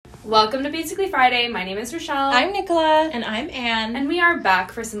Welcome to Basically Friday. My name is Rochelle. I'm Nicola. And I'm Anne. And we are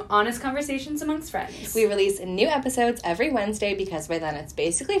back for some honest conversations amongst friends. We release new episodes every Wednesday because by then it's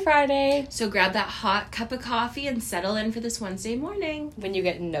basically Friday. So grab that hot cup of coffee and settle in for this Wednesday morning. When you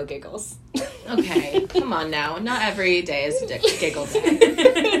get no giggles. Okay, come on now. Not every day is a giggle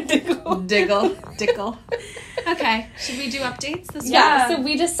day. Dickle. Okay, should we do updates this week? Yeah, so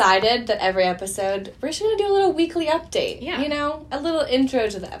we decided that every episode, we're just going to do a little weekly update. Yeah. You know, a little intro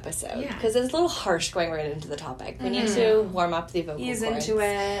to the episode. Yeah. Because it's a little harsh going right into the topic. We need to warm up the vocal Ease cords. into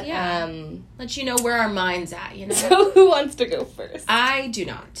it. Yeah. Let you know where our mind's at, you know? So who wants to go first? I do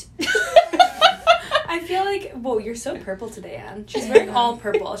not. I feel like, whoa, you're so purple today, Anne. She's wearing all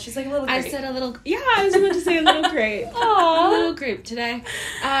purple. She's like a little grape. I said a little, I was about to say a little grape. Aww. A little grape today.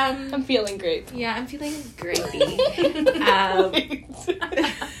 I'm feeling great. Yeah, I'm feeling grapey.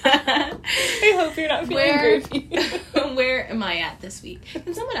 I hope you're not feeling grapey. Where am I at this week?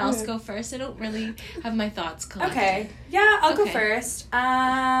 Can someone else go first? I don't really have my thoughts collected. Okay. Yeah, I'll go Okay. first.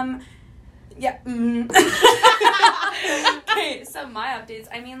 Yeah. Okay, so my updates.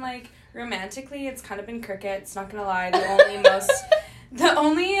 I mean, like, romantically, it's kind of been crickets, not gonna lie. The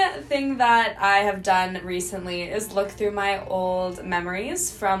only thing that I have done recently is look through my old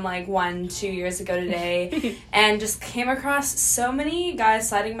memories from like 1-2 years ago today and just came across so many guys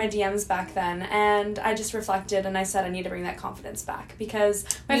sliding my DMs back then, and I just reflected and I said I need to bring that confidence back because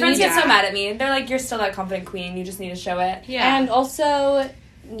my friends get so mad at me. They're like, you're still that confident queen, you just need to show it. Yeah. And also,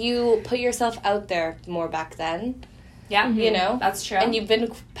 you put yourself out there more back then. Yeah, You know? that's true. And you've been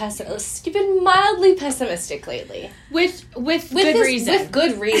mildly pessimistic lately. With good reason. With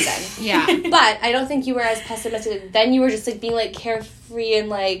good reason. Yeah. But I don't think you were as pessimistic. Then you were just, like, being, like, carefree and,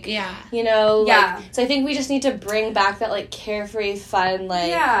 like, Yeah. you know? Yeah. Like, so I think we just need to bring back that, like, carefree, fun,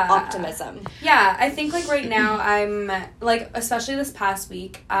 like, Yeah. optimism. Yeah, I think, like, right now I'm, like, especially this past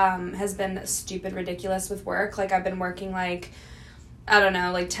week, has been stupid ridiculous with work. Like, I've been working, like, I don't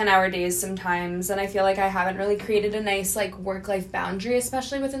know, like 10-hour days sometimes, and I feel like I haven't really created a nice, like, work-life boundary,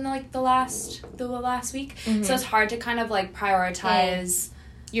 especially within, the last week. Mm-hmm. So it's hard to kind of, like, prioritize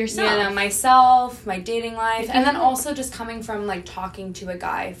Yourself. you know, myself, my dating life, and then also just coming from, like, talking to a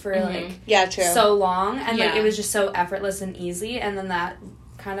guy for, like, Yeah, true. so long, and, like, Yeah. it was just so effortless and easy, and then that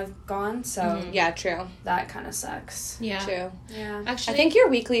kind of gone, so Yeah, true. that kind of sucks. Yeah. True. Yeah. Actually, I think your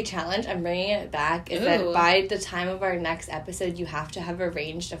weekly challenge, I'm bringing it back, is that Ooh. by the time of our next episode, you have to have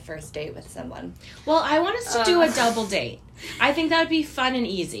arranged a first date with someone. well, I want us to do a double date. I think that would be fun and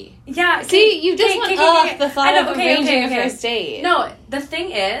easy. Yeah. See, you just went off the thought of arranging a first date. No, the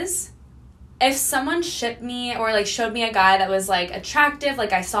thing is, if someone shipped me or, like, showed me a guy that was, like, attractive,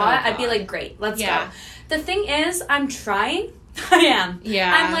 like, I saw it, I'd be God. like, great, let's Yeah. go. The thing is, I'm trying. I am. Yeah.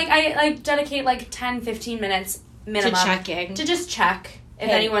 I'm, like, I, like, dedicate, like, 10-15 minutes minimum. To checking. To just check if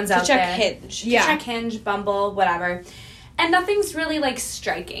Hinge. anyone's to out check there. Hinge. Yeah. To check Hinge, Bumble, whatever. And nothing's really, like,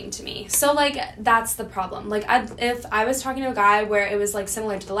 striking to me. So, like, that's the problem. Like, if I was talking to a guy where it was, like,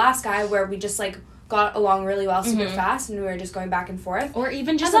 similar to the last guy where we just, like, got along really well super fast and we were just going back and forth. Or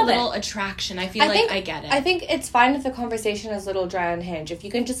even just I a love little attraction. I feel like I get it. I think it's fine if the conversation is a little dry on Hinge. If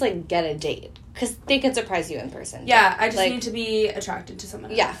you can just, like, get a date. Because they can surprise you in person. Yeah, I just Like- need to be attracted to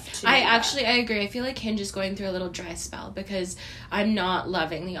someone Yeah. enough to I do that. actually agree. I feel like Hinge is going through a little dry spell because I'm not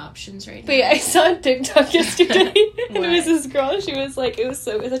loving the options right now. Wait, I saw a TikTok yesterday. And it was What? this girl. She was like, it was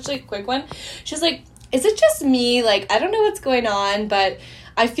actually a quick one. She was like, is it just me? Like, I don't know what's going on, but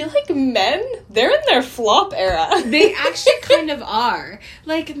I feel like men, they're in their flop era. They actually kind of are.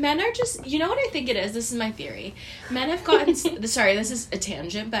 Like, men are just... You know what I think it is? This is my theory. Men have gotten... Sorry, this is a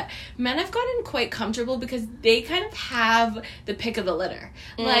tangent, but men have gotten quite comfortable because they kind of have the pick of the litter.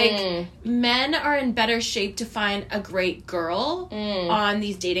 Like, men are in better shape to find a great girl on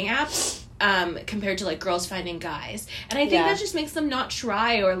these dating apps compared to, like, girls finding guys. And I think that just makes them not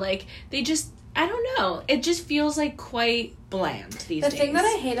try or, like, they just... I don't know. It just feels, like, quite bland these days. The thing that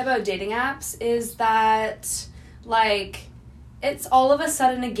I hate about dating apps is that, like, it's all of a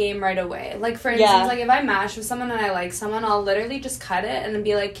sudden a game right away. Like, for instance, like, if I match with someone and I like someone, I'll literally just cut it and then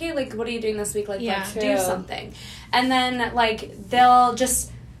be like, okay, like, what are you doing this week? Like, let's do something. And then, like, they'll just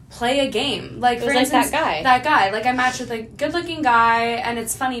play a game. Like, for instance, that guy. Like, I matched with a good-looking guy, and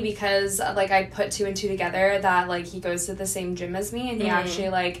it's funny because, like, I put 2 and 2 together that, like, he goes to the same gym as me, and he actually,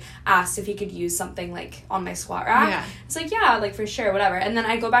 like, asked if he could use something, like, on my squat rack. Yeah. It's like, yeah, like, for sure, whatever. And then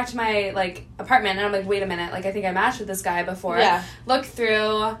I go back to my, like, apartment, and I'm like, wait a minute, like, I think I matched with this guy before. Yeah. Look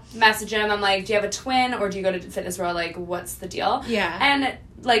through, message him, I'm like, do you have a twin, or do you go to Fitness World? Like, what's the deal? Yeah. And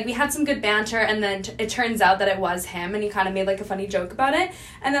like, we had some good banter, and then it turns out that it was him, and he kind of made, like, a funny joke about it,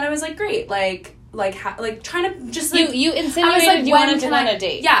 and then I was like, great, like, like trying to just like you I was insinuated like, you when wanted to can go on I- a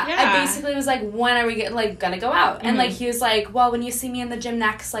date. Yeah, Yeah. I basically was like, when are we gonna go out? And like he was like, well, when you see me in the gym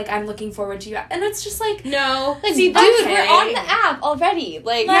next, like I'm looking forward to you. And it's just like, No. Like, See, dude, okay. we're on the app already.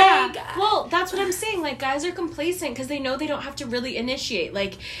 Like, Yeah. Like- Well, that's what I'm saying. Like, guys are complacent because they know they don't have to really initiate.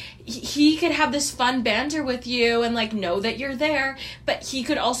 Like, he could have this fun banter with you and, like, know that you're there, but he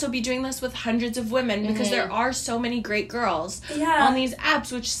could also be doing this with hundreds of women because there are so many great girls Yeah. on these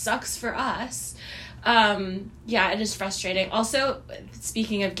apps, which sucks for us. Yeah, it is frustrating. Also,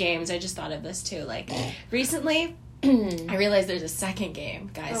 speaking of games, I just thought of this too. Like, recently, I realized there's a second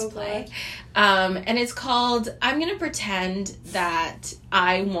game guys play. And it's called, I'm going to pretend that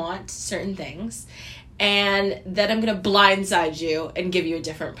I want certain things and then I'm going to blindside you and give you a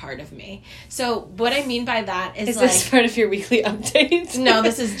different part of me. So what I mean by that is like... this part of your weekly update? No,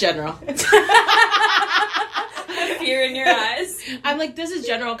 this is general. fear in your eyes. I'm like, this is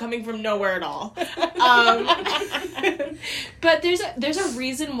general coming from nowhere at all. But there's a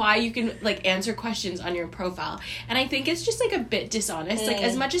reason why you can like answer questions on your profile, and I think it's just like a bit dishonest. Like,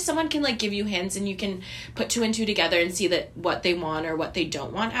 as much as someone can like give you hints and you can put two and two together and see that what they want or what they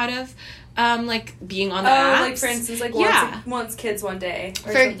don't want out of like being on the apps. Like for instance, like wants kids one day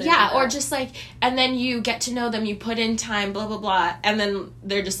or something like or that. just like, and then you get to know them, you put in time, blah blah blah, and then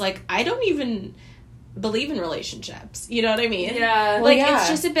they're just like, I don't even believe in relationships, you know what I mean? Yeah. Like, Well, yeah. it's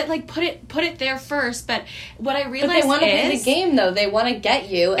just a bit like put it there first. But what I But realized they want to is play the game, though. They want to get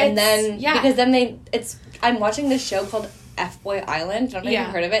you, and then because then I'm watching this show called F-Boy Island. I don't know if you've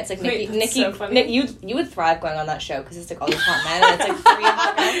heard of it. It's like Wait, Nikki. that's so funny. You would thrive going on that show because it's like all these hot men and it's like 3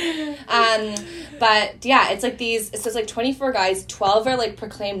 hot girls. But yeah, it's like it's like 24 guys. 12 are like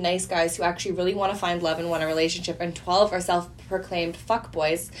proclaimed nice guys who actually really want to find love and want a relationship, and 12 are self-proclaimed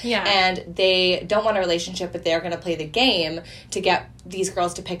fuckboys. Yeah. And they don't want a relationship, but they're going to play the game to get these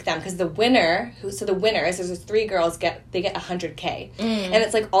girls to pick them, because the winners, there's 3 girls, they get 100K. And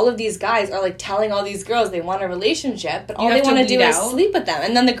it's like all of these guys are like telling all these girls they want a relationship, but all they want to do is sleep with them.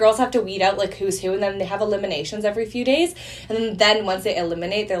 And then the girls have to weed out like who's who, and then they have eliminations every few days. And then once they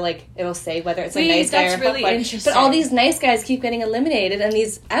eliminate, they're like, it'll say whether it's a nice guy or a really fuckboy. interesting. But all these nice guys keep getting eliminated, and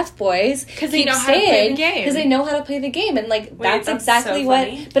these F-boys because they know how to play the game. Because they know how to play the game, and like that's exactly so what.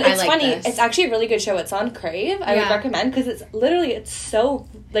 funny. But I it's like funny. this. It's actually a really good show. It's on Crave. I would recommend, because it's so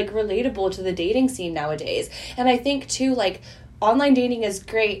like relatable to the dating scene nowadays. And I think too, like, online dating is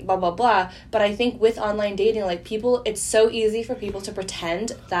great, blah blah blah, but I think with online dating, like, people, it's so easy for people to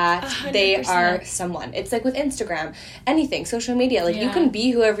pretend that 100%. they are someone. It's like with Instagram, anything, social media, like you can be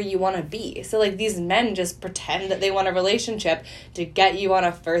whoever you want to be. So like these men just pretend that they want a relationship to get you on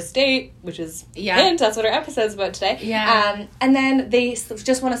a first date, which is hint, that's what our episode's about today. And then they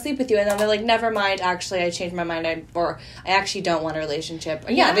just want to sleep with you, and then they're like, never mind, actually I changed my mind, or I actually don't want a relationship.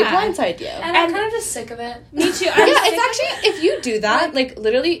 They blindside you. And I'm kind of just sick of it. Me too. It's actually, if you do that, like,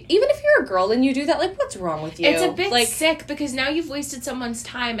 literally, even if you're a girl and you do that, like, what's wrong with you? It's a bit like, sick, because now you've wasted someone's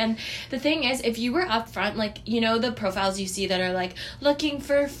time. And the thing is, if you were upfront, like, you know, the profiles you see that are like looking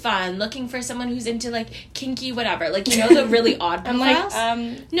for fun, looking for someone who's into like kinky whatever, like, you know, the really odd profiles.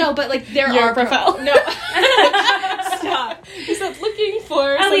 I'm like, no, but like there your are profile. no. Stop. He's not looking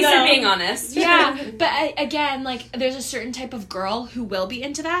for. At least you're being honest. Yeah, but again, like, there's a certain type of girl who will be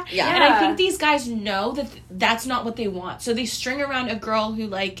into that. Yeah. And I think these guys know that that's not what they want. So they string around a girl who,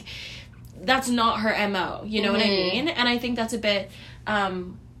 like, that's not her MO. You know what I mean? And I think that's a bit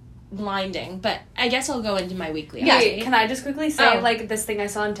blinding. But I guess I'll go into my weekly. Wait, can I just quickly say, like, this thing I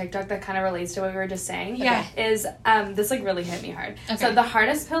saw on TikTok that kind of relates to what we were just saying? Yeah. Is, this, like, really hit me hard. Okay. So the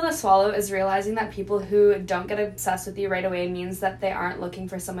hardest pill to swallow is realizing that people who don't get obsessed with you right away means that they aren't looking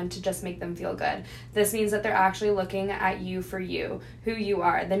for someone to just make them feel good. This means that they're actually looking at you for you, who you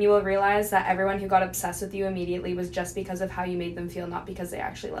are. Then you will realize that everyone who got obsessed with you immediately was just because of how you made them feel, not because they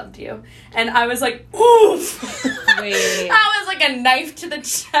actually loved you. And I was like, oof! Wait. That was like a knife to the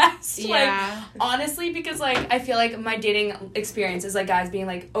chest. Yeah. Like, honestly, because, like, I feel like my dating experience is, like, guys being,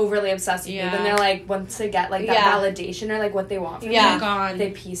 like, overly obsessed with you. Then they're, like, once they get, like, that validation or, like, what they want from you, gone.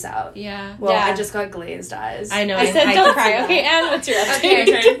 they peace out. Yeah. Well, I just got glazed eyes. I know. I said, don't cry. that. Okay, Anne, what's your update?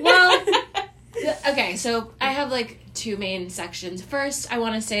 Okay, well, okay, so I have, like, 2 main sections. First, I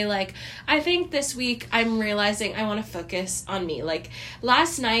want to say, like, I think this week I'm realizing I want to focus on me. Like,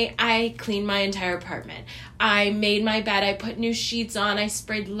 last night I cleaned my entire apartment. I made my bed. I put new sheets on. I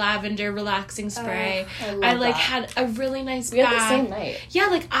sprayed lavender relaxing spray. I like had a really nice We had bath. the same night. Yeah,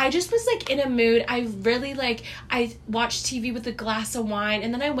 like, I just was, like, in a mood. I really, like, I watched TV with a glass of wine,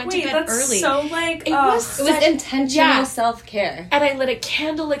 and then I went to bed early. So, like, It was It was intentional self-care. And I lit a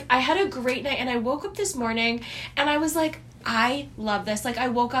candle. Like, I had a great night, and I woke up this morning and I was like, I love this. Like, I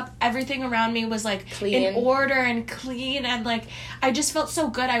woke up, everything around me was, like, clean. In order and clean, and, like, I just felt so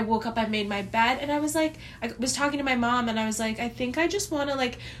good. I woke up, I made my bed, and I was, like, I was talking to my mom, and I was, like, I think I just want to,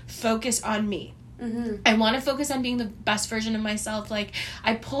 like, focus on me. Mm-hmm. I want to focus on being the best version of myself. Like,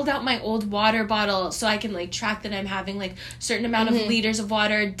 I pulled out my old water bottle so I can, like, track that I'm having, like, certain amount of liters of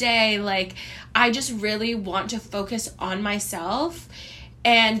water a day. Like, I just really want to focus on myself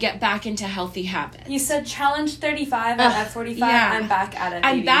and get back into healthy habits. You said challenge 35 at 45. Yeah. I'm back at it.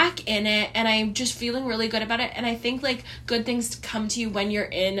 I'm baby. back in it, and I'm just feeling really good about it. And I think, like, good things come to you when you're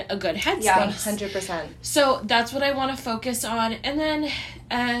in a good headspace. Yeah, 100%. So that's what I want to focus on. And then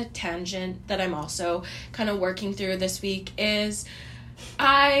a tangent that I'm also kind of working through this week is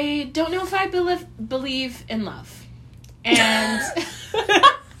I don't know if I believe in love. And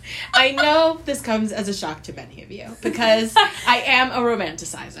I know this comes as a shock to many of you because I am a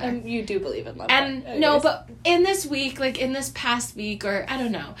romanticizer. You do believe in love. And no, but in this week, like in this past week, or I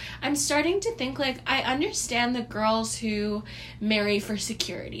don't know, I'm starting to think, like, I understand the girls who marry for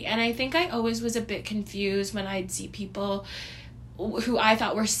security. And I think I always was a bit confused when I'd see people who I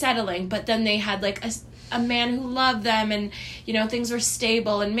thought were settling, but then they had, like, a man who loved them, and, you know, things were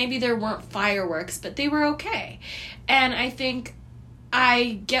stable, and maybe there weren't fireworks, but they were okay. And I think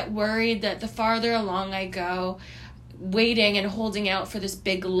I get worried that the farther along I go, waiting and holding out for this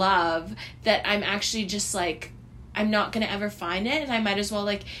big love, that I'm actually just, like, I'm not going to ever find it, and I might as well,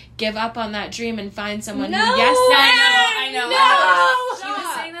 like, give up on that dream and find someone who, yes, I know. No! She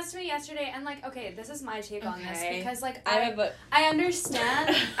was saying this to me yesterday, and, like, okay, this is my take on this, because, like, I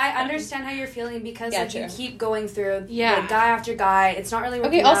understand how you're feeling, because, like, true. you keep going through, Yeah. like, guy after guy, it's not really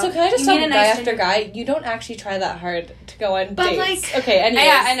working Okay, also, out. can I just You tell need a guy nice after guy, you don't actually try that hard to go on But, dates. like- Okay, anyways.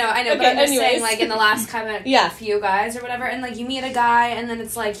 Yeah, I know, Okay, but I'm just saying, anyways. like, in the last kind of Yeah. few guys or whatever, and, like, you meet a guy, and then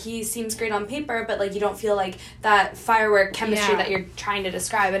it's, like, he seems great on paper, but, like, you don't feel, like, that firework chemistry Yeah. that you're trying to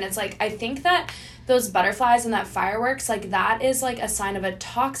describe, and it's, like, I think that those butterflies and that fireworks, like, that is, like, a sign of a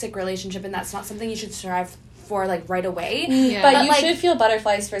toxic relationship, and that's not something you should strive for, like, right away. Yeah. But But, you like, should feel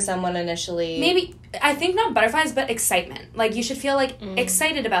butterflies for someone initially. Maybe, I think not butterflies, but excitement. Like, you should feel, like,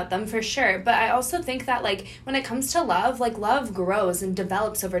 excited about them for sure. But I also think that, like, when it comes to love, like, love grows and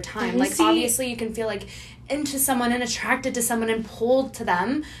develops over time. Like, See- obviously you can feel, like, into someone and attracted to someone and pulled to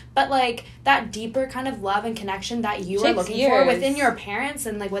them, but, like, that deeper kind of love and connection that you are Takes looking for years. within your parents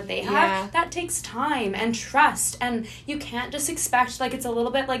and, like, what they have, Yeah. that takes time and trust, and you can't just expect, like, it's a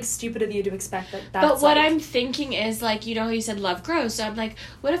little bit, like, stupid of you to expect that that's, But what like, I'm thinking is, like, you know how you said love grows, so I'm like,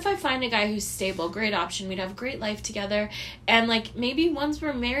 what if I find a guy who's stable? Great option. We'd have a great life together, and, like, maybe once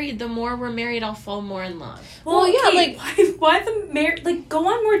we're married, the more we're married, I'll fall more in love. well, yeah, okay, like- why the like, go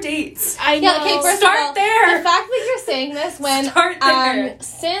on more dates. I know. Yeah, okay, first Start of all, there. the fact that you're saying this when Start there.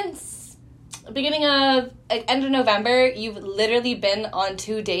 since the beginning of end of November, you've literally been on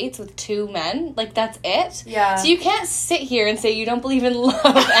 2 dates with 2 men. Like, that's it. Yeah. So you can't sit here and say you don't believe in love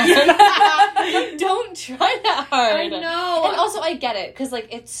and don't try that hard. I know. And also, I get it because, like,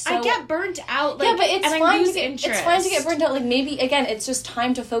 it's so. I get burnt out. Like, yeah, but it's and I fine. lose To get, interest. it's fine to get burnt out. Like, maybe again, it's just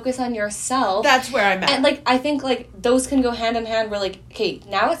time to focus on yourself. That's where I'm at. And, like, I think, like, those can go hand in hand where, like, okay,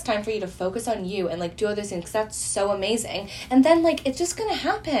 now it's time for you to focus on you and, like, do other things. 'Cause that's so amazing. And then, like, it's just gonna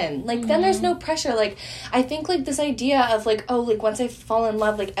happen. Like, then there's no pressure. Like, I think, like, this idea of, like, oh, like, once I fall in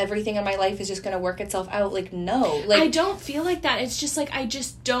love, like, everything in my life is just gonna work itself out. Like, no. Like, I don't feel like that. It's just, like, I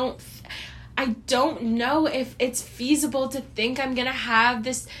don't know if it's feasible to think I'm gonna have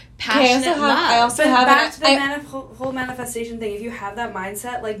this passionate love. I also But have back to the I- whole manifestation thing. If you have that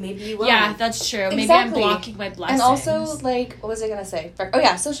mindset, like, maybe you will. Yeah, that's true. Maybe Exactly. I'm blocking my blessings. And also, like, what was I gonna say? Oh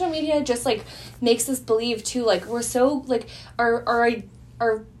yeah, social media just, like, makes us believe too. Like, we're so, like,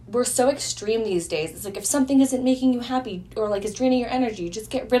 we're so extreme these days. It's like, if something isn't making you happy or, like, is draining your energy, just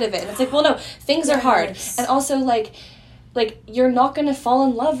get rid of it. And it's like, well, no, things are hard. Yes. And also, like you're not gonna fall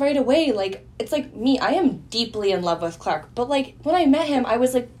in love right away. Like, it's like me, I am deeply in love with Clark, but, like, when I met him, I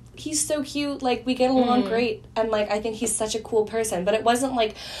was like, he's so cute, like, we get along great, and, like, I think he's such a cool person. But it wasn't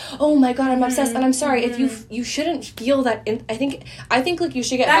like, oh my god, I'm obsessed. And I'm sorry, if you shouldn't feel that. I think like, you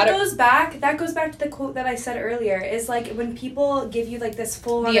should get That better. goes back to the quote that I said earlier, is, like, when people give you, like, this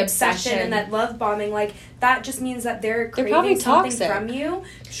full on The obsession obsession. and that love bombing, like, that just means that they're craving probably something toxic. from you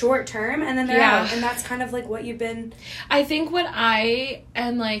short term, and then they're Yeah. out, and that's kind of, like, what you've been. I think what I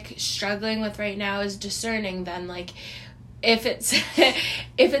am, like, struggling with right now is discerning then, like, if it's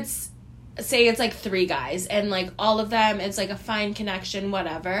say it's, like, 3 guys and, like, all of them, it's, like, a fine connection,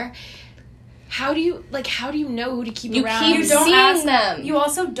 whatever. How do you know who to keep You around? keep You don't seeing ask them. You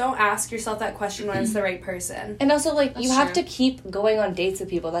also don't ask yourself that question when it's the right person. And also, like, you That's have true. to keep going on dates with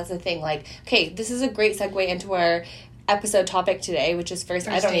people. That's the thing. Like, okay, this is a great segue into our episode topic today, which is first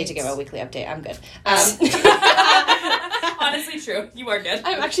I don't need to give a weekly update. I'm good. Honestly, true. You are good.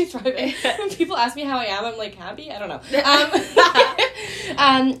 I'm actually thriving. When people ask me how I am, I'm like, happy? I don't know.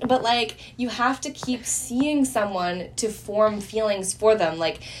 But like, you have to keep seeing someone to form feelings for them.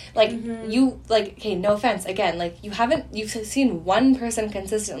 Like you, like, okay, no offense, again, like, you've seen one person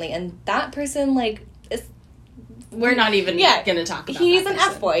consistently, and that person, like, is... We're not even gonna talk about he's that an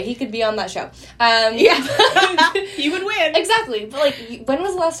person. F-boy. He could be on that show. He would win. Exactly. But, like, when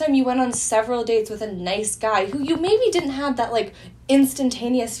was the last time you went on several dates with a nice guy who you maybe didn't have that, like,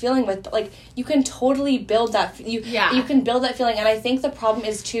 instantaneous feeling with, but, like, you can totally build that, you can build that feeling. And I think the problem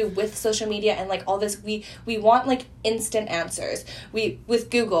is, too, with social media and, like, all this, we want, like, instant answers. With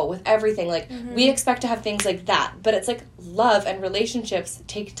Google, with everything, like, we expect to have things like that, but it's, like, love and relationships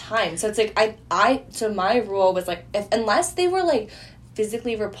take time. So it's, like, so my rule was, like, unless they were, like,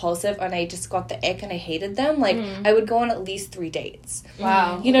 physically repulsive and I just got the ick and I hated them, like, I would go on at least 3 dates.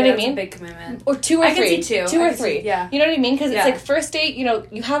 Wow. You know what I mean? That's a big commitment. Or 2 or 3. I can see 2. 2 or 3. Yeah. You know what I mean? Because it's like, first date, you know,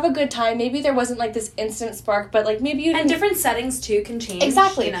 you have a good time. Maybe there wasn't, like, this instant spark, but, like, maybe you didn't... And different settings, too, can change.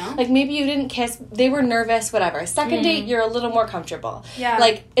 Exactly. You know? Like, maybe you didn't kiss. They were nervous, whatever. Second date, you're a little more comfortable. Yeah.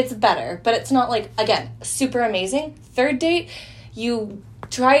 Like, it's better. But it's not, like, again, super amazing. Third date, you...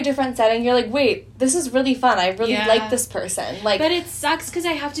 try a different setting, you're like, wait, this is really fun. I really like this person. Like, but it sucks because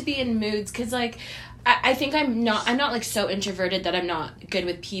I have to be in moods because, like, I think I'm not like so introverted that I'm not good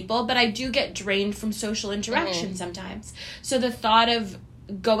with people, but I do get drained from social interaction sometimes. So the thought of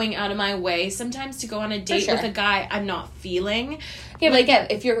going out of my way sometimes to go on a date with a guy I'm not feeling. Yeah, but again,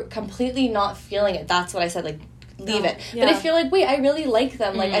 if you're completely not feeling it, that's what I said, like, leave it. Yeah. But if you're like, wait, I really like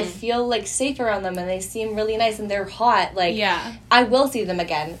them, like, I feel, like, safe around them and they seem really nice and they're hot, like, I will see them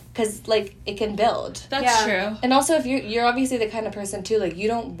again because, like, it can build. That's true. And also, if you're obviously the kind of person too, like, you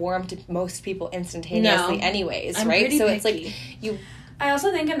don't warm to most people instantaneously anyways, I'm right? So picky. it's like you... I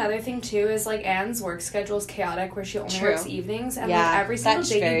also think another thing, too, is, like, Anne's work schedule is chaotic where she only works evenings. And, like, every single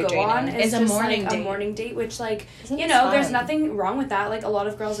date you go on is just, a morning date, which, like, you know, there's nothing wrong with that. Like, a lot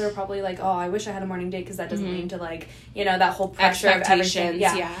of girls are probably like, oh, I wish I had a morning date because that doesn't lead to, like, you know, that whole pressure of everything.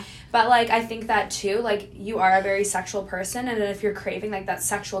 Yeah. But, like, I think that, too, like, you are a very sexual person. And if you're craving, like, that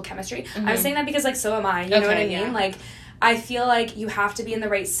sexual chemistry, I'm saying that because, like, so am I. You know what I mean? Yeah. Like, I feel like you have to be in the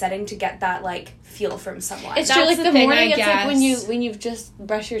right setting to get that, like, feel from someone. It's true, like, the morning, it's like when you've just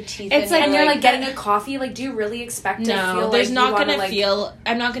brushed your teeth. It's like, and you're, like, getting a coffee, like, do you really expect to feel like I'm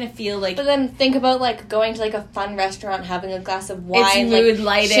not gonna feel like... But then think about, like, going to, like, a fun restaurant, having a glass of wine, it's mood like,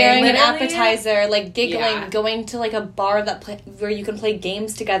 lighting, sharing an appetizer, like, giggling, going to, like, a bar where you can play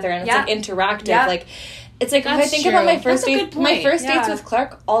games together and it's, like, interactive, like... It's like, if I think about my first dates with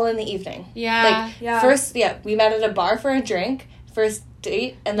Clark, all in the evening. Yeah. Like, we met at a bar for a drink, first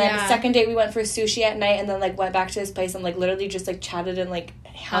date, and then second date we went for sushi at night, and then, like, went back to his place and, like, literally just, like, chatted and, like,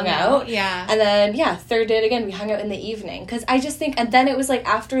 hung out. Yeah. And then, third date again, we hung out in the evening. Because I just think, and then it was, like,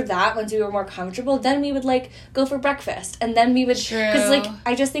 after that, once we were more comfortable, then we would, like, go for breakfast. And then we would... Because, like,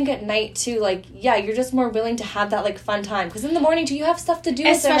 I just think at night, too, like, you're just more willing to have that, like, fun time. Because in the morning, too, you have stuff to do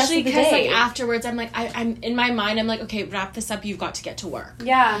especially because, like, afterwards, I'm, like, I'm in my mind, I'm, like, okay, wrap this up, you've got to get to work.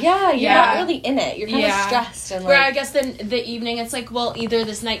 Yeah, you're not really in it. You're kind of stressed. And, like, where I guess then the evening, it's, like, well, either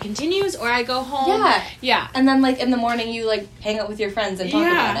this night continues or I go home. Yeah. And then, like, in the morning, you, like, hang out with your friends and talk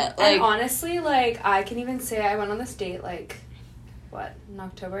about it. Like, and honestly, like, I can even say I went on this date, like, what, in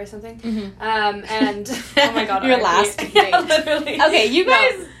October or something? And, oh my god. Your last date. Yeah, literally. Okay, you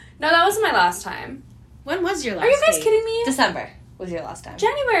guys... No, that wasn't my last time. When was your last date? Are you guys kidding me? December was your last time.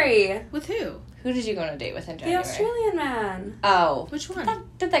 January. With who? Who did you go on a date with in January? The Australian man. Oh. Which one?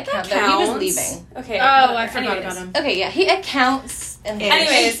 Did that count? That he was leaving. Okay. Oh, I forgot about him. Okay, yeah. It counts.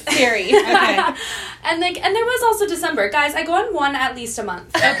 Anyways. Theory. Okay. And there was also December. Guys, I go on one at least a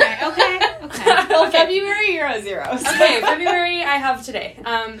month. Okay. Well, February, you're a 0. Okay, February, I have today.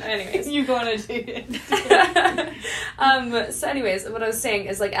 Anyways. You go on a date. So anyways, what I was saying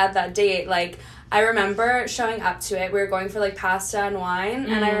is, like, at that date, like, I remember showing up to it. We were going for, like, pasta and wine,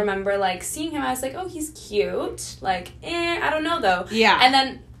 and I remember, like, seeing him. I was like, oh, he's cute. Like, I don't know, though. Yeah. And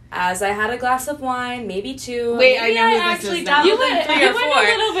then, as I had a glass of wine, maybe 2. Wait, maybe I know who this actually is now. dabbled in 3 or 4. You went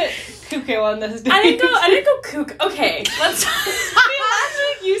a little bit cuckoo on this date. I didn't go kook. Okay, let's...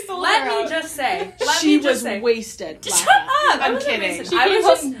 You sold Let her me out. just say. She was wasted. Shut up! I'm kidding. She I was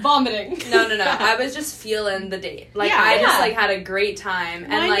just vomiting. No. I was just feeling the date. Like, I just, like, had a great time.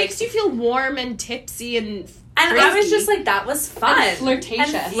 And, Wine like, makes you feel warm and tipsy and And I was just like, that was fun. And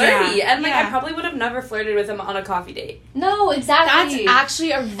flirtatious. And flirty. Yeah. And, like, I probably would have never flirted with him on a coffee date. No, exactly. That's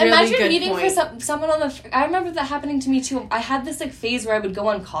actually a really Imagine good meeting point. for someone on the... I remember that happening to me, too. I had this, like, phase where I would go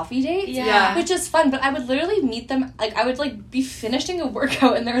on coffee dates. Yeah. Which is fun, but I would literally meet them... Like, I would, like, be finishing a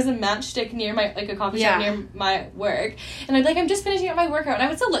workout, and there was a matchstick near my... Like, a coffee shop near my work. And I'd be like, I'm just finishing up my workout. And I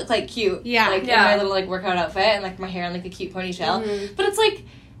would still look, like, cute. Yeah. Like, in my little, like, workout outfit, and, like, my hair in, like, a cute ponytail. Mm-hmm. But it's like...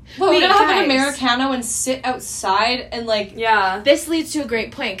 Well, we're gonna have an Americano and sit outside and, like... Yeah. This leads to a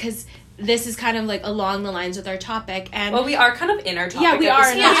great point, because this is kind of, like, along the lines with our topic, and... Well, we are kind of in our topic. Yeah, we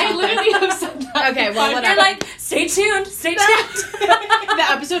are in Yeah, I literally have said that. Okay, well, whatever. You're like, stay tuned. The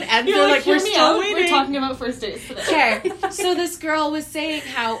episode ends, You're they're like, we're hear me still out. waiting. We're talking about first dates today. Okay, so this girl was saying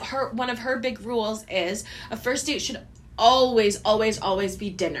how one of her big rules is a first date should always be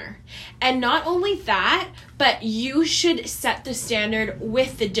dinner. And not only that, but you should set the standard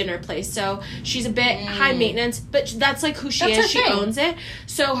with the dinner place. So she's a bit high maintenance, but that's like who she That's is. her She thing. owns it.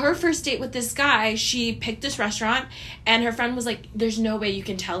 So her first date with this guy, she picked this restaurant, and her friend was like, there's no way you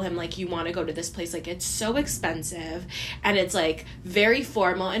can tell him, like, you want to go to this place. Like, it's so expensive, and it's, like, very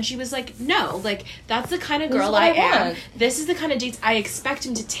formal. And she was like, no, like, that's the kind of This is girl what I I am. want. This is the kind of dates I expect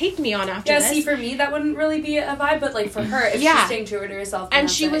him to take me on after Yeah, this. see, for me, that wouldn't really be a vibe, but, like, for her, if Yeah. she's staying true to herself. then And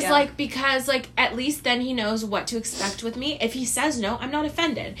that's she it, was yeah. like, because, like, at least then he knows what to expect with me. If he says no, I'm not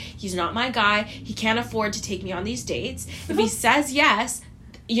offended. He's not my guy. He can't afford to take me on these dates. If he says yes,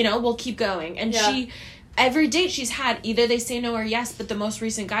 you know, we'll keep going. And every date she's had, either they say no or yes, but the most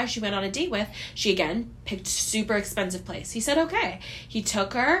recent guy she went on a date with, she again picked super expensive place. He said okay. He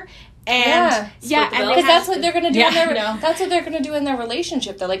took her. And Split the bill. and Because that's what they're gonna do. In their, no. That's what they're gonna do in their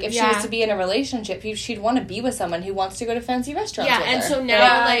relationship. Though, like if she was to be in a relationship, she'd want to be with someone who wants to go to fancy restaurants. Yeah, with and her. so now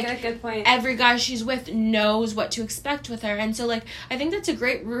Yeah, like good point. every guy she's with knows what to expect with her. And so, like, I think that's a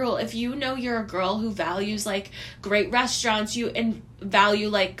great rule. If you know you're a girl who values, like, great restaurants, and value,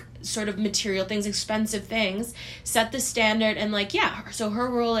 like, sort of material things, expensive things, set the standard. And, like, so her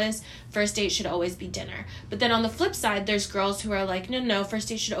rule is first date should always be dinner. But then on the flip side, there's girls who are like, no, first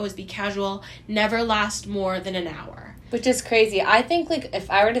date should always be casual, never last more than an hour. Which is crazy. I think, like, if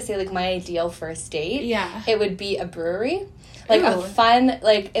I were to say, like, my ideal first date, it would be a brewery. Like, a fun,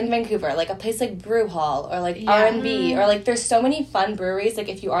 like, in Vancouver, like, a place like Brew Hall or, like, R&B. Or, like, there's so many fun breweries, like,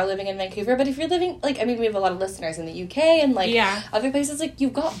 if you are living in Vancouver. But if you're living, like, I mean, we have a lot of listeners in the UK and, like, other places, like,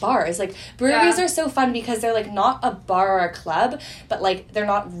 you've got bars. Like, breweries are so fun because they're, like, not a bar or a club, but, like, they're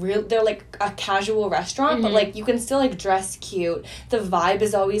not real, they're, like, a casual restaurant, but, like, you can still, like, dress cute. The vibe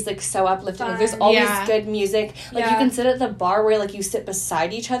is always, like, so uplifting. Like, there's always good music. Like, you can sit at the bar where, like, you sit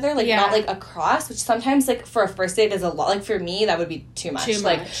beside each other, like, not, like, across, which sometimes, like, for a first date is a lot. Like, for me, that would be too much.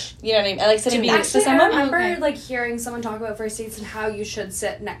 Like, you know what I mean? I like sitting next to someone. I remember like hearing someone talk about first dates and how you should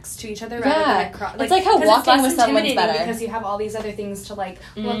sit next to each other rather than across. It's like how walking with someone's better because you have all these other things to like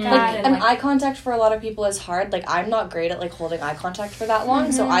look at. Like, and eye contact for a lot of people is hard. Like, I'm not great at like holding eye contact for that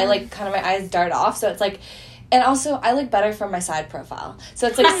long, so I like kind of my eyes dart off. So it's like. And also, I look better from my side profile. So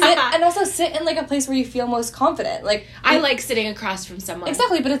it's like sit in like a place where you feel most confident. Like I like sitting across from someone.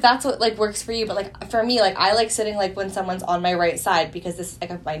 Exactly, but if that's what like works for you, but like for me, like I like sitting like when someone's on my right side because this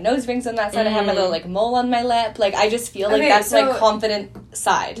like my nose rings on that side. I have my little like mole on my lip. Like I just feel like that's my confident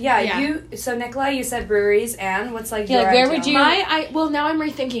side. So Nicola, you said breweries, and what's like your like where ideal? would you? Well, now I'm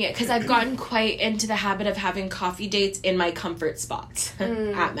rethinking it because I've gotten quite into the habit of having coffee dates in my comfort spots at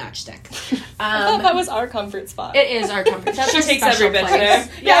Matchstick. I thought that was our comfort spot. It is our comfort. That's She our takes special every bitch place. there.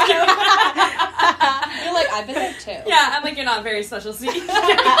 Yeah. You're like, I've been there too. Yeah, I'm like, you're not very special, see?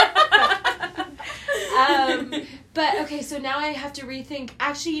 But okay, so now I have to rethink.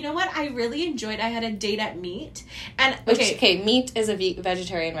 Actually, you know what? I really enjoyed. I had a date at Meat, and Meat is a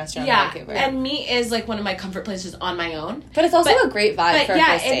vegetarian restaurant in Vancouver, and Meat is like one of my comfort places on my own. But it's also a great vibe for a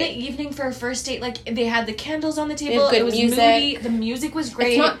first date. In the evening for a first date, like they had the candles on the table. Good it was music. moody. The music was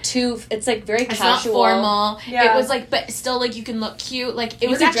great. It's not too. It's like very it's casual. Not formal. Yeah. It was like, but still like you can look cute. Like it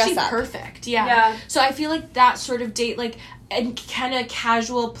was could dress actually up. perfect. Yeah. So I feel like that sort of date, like. And kind of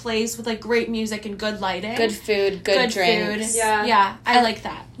casual place with like great music and good lighting, good food, good drinks. Food. Yeah, I like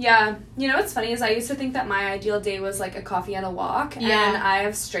that. Yeah, you know what's funny is I used to think that my ideal date was like a coffee and a walk, and I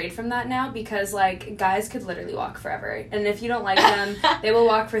have strayed from that now because like guys could literally walk forever, and if you don't like them, they will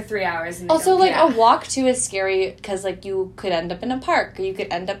walk for 3 hours. And also, like a walk too is scary because like you could end up in a park or you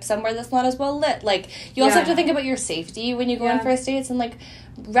could end up somewhere that's not as well lit. Like you also have to think about your safety when you go on first dates and like.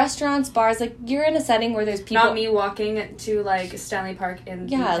 Restaurants, bars, like you're in a setting where there's people. Not me walking to like Stanley Park in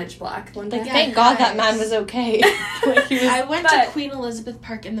pitch black one day. Like, thank God that man was okay. I went to Queen Elizabeth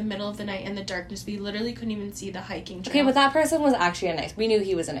Park in the middle of the night in the darkness. We literally couldn't even see the hiking trail. Okay, but that person was actually we knew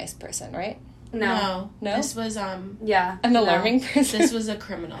he was a nice person, right? No. This was Yeah. An no. alarming person. This was a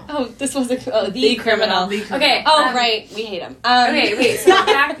criminal. Oh, this was the criminal. The criminal. Okay. Oh, right. We hate him. Okay, wait. So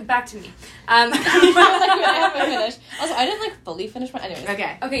back to me. I haven't finished. Also, I didn't fully finish my. Anyways.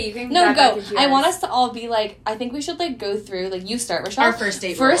 Okay, you can. No, back go. into I yours. want us to all be I think we should go through. You start, Rochelle. Our first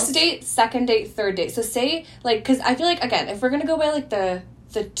date. First rules. date, second date, third date. So say because I feel again, if we're gonna go by the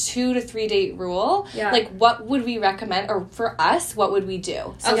 2 to 3 date rule, what would we recommend, or for us, what would we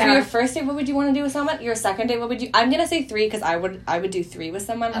do? So for your first date, what would you want to do with someone? Your second date, what would you? I'm gonna say 3 because I would do 3 with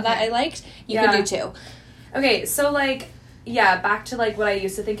someone that I liked. You could do 2. Okay, so back to what I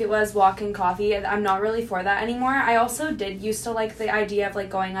used to think it was, walking coffee. I'm not really for that anymore. I also did used to like the idea of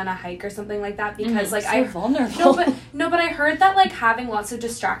going on a hike or something like that because so vulnerable. But I heard that having lots of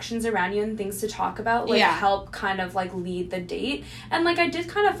distractions around you and things to talk about help kind of lead the date. And I did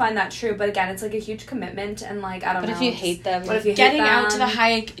kind of find that true, but again, it's a huge commitment and I don't know. But if you hate them, what if you getting hate them? out to the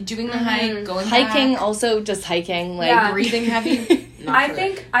hike, doing the hike, going hiking, back. also just hiking, breathing heavy. I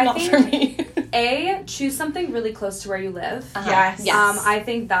think for me. choose something really close to where you live. Yes. I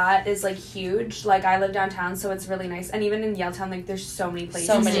think that is huge. I live downtown, so it's really nice. And even in Yaletown, there's so many places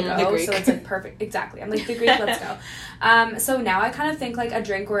to go. So it's perfect. Exactly. I'm the Greek, let's go. So now I kind of think a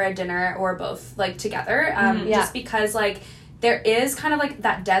drink or a dinner or both together. Just because there is kind of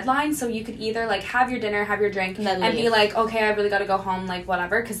that deadline, so you could either have your dinner, have your drink, and be okay, I really gotta go home,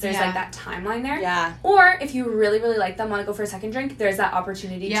 whatever, because there's that timeline there. Yeah. Or if you really, really like them, want to go for a second drink, there's that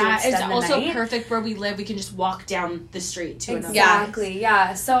opportunity to extend the night. It's also perfect where we live. We can just walk down the street to another. Exactly,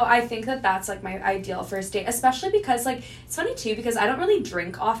 yeah. So I think that's my ideal first date, especially because it's funny too because I don't really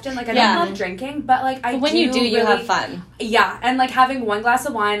drink often. I don't love drinking, but when you do, you have fun. Yeah, and having one glass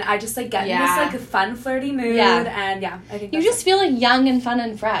of wine, I just get in this fun flirty mood, and I think you just feel young and fun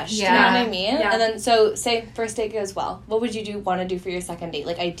and fresh. Yeah. Do you know what I mean? Yeah. And then so say first date goes well. What would you want to do for your second date?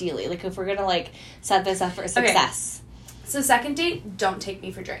 Ideally, if we're gonna set this up for success. Okay. So second date, don't take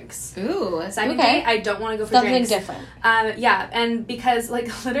me for drinks. Ooh. Second date, I don't want to go for something drinks. different. And because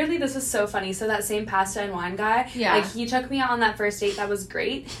literally this was so funny. So that same pasta and wine guy, he took me out on that first date. That was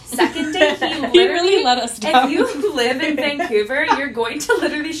great. Second date, he literally he really let us down. If you live in Vancouver, you're going to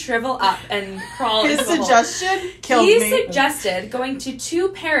literally shrivel up and crawl. His into the suggestion hole. killed me. He suggested going to Two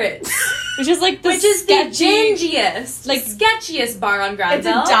Parrots, which is the dingiest, sketchiest bar on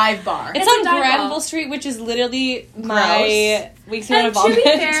Granville. It's a dive bar. It's on Granville Street, which is literally my week's and of vomit. To be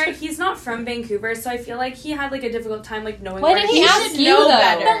fair, he's not from Vancouver, so I feel he had a difficult time knowing. Why where didn't to he go. ask you though?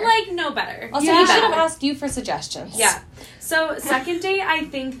 But know better. Also, he should have asked you for suggestions. Yeah. So second date, I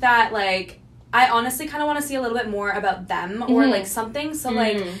think that I honestly kind of want to see a little bit more about them or something. So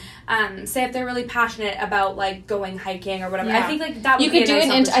say if they're really passionate about going hiking or whatever. I think that would you be could do a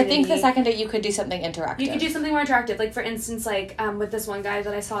nice I think the second date you could do something interactive. You could do something more interactive. For instance, with this one guy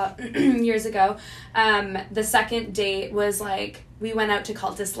that I saw years ago, the second date was we went out to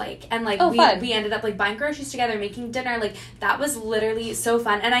Cultus Lake and we ended up buying groceries together, making dinner. That was literally so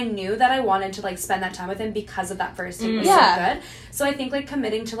fun, and I knew that I wanted to spend that time with him because of that first date was so good. So I think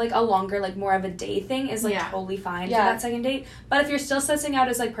committing to a longer more of a day thing is totally fine for that second date. But if you're still sussing out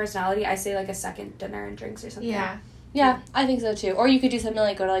his personality, I say a second dinner and drinks or something. Yeah, I think so too. Or you could do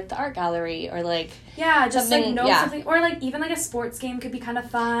something go to the art gallery or just something, something, or even a sports game could be kind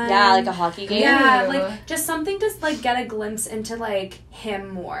of fun. Yeah, a hockey game. Yeah, just something to get a glimpse into him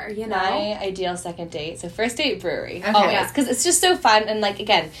more. You know, my ideal second date. So first date, brewery, okay. Always, because it's just so fun. And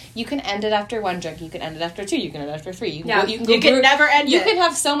again, you can end it after 1 drink. You can end it after 2. You can end it after 3. You can go. You can never end it. You can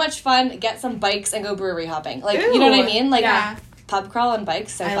have so much fun. Get some bikes and go brewery hopping. You know what I mean? Pub crawl on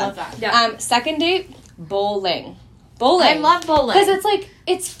bikes. So I fun. love that. Yeah. Second date, bowling. I love bowling. Because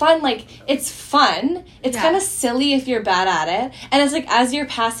it's fun. It's fun. It's kind of silly if you're bad at it. And it's as you're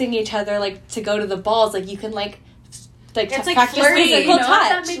passing each other, to go to the balls, you can, it's practice flirty. physical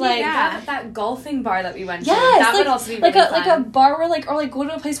touch. That golfing bar that we went to. Yes, that would also be really fun. a bar where or go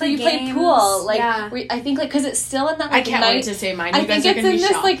to a place where you play pool. Where I think because it's still in that I can't wait to say mine. I think it's in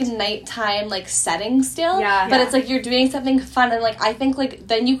this nighttime setting still. Yeah. But it's you're doing something fun and I think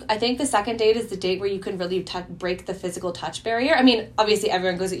I think the second date is the date where you can really break the physical touch barrier. I mean, obviously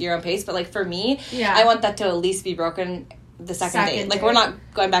everyone goes at your own pace, but for me, I want that to at least be broken the second date. We're not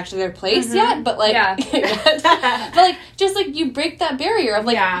going back to their place yet, but but just you break that barrier of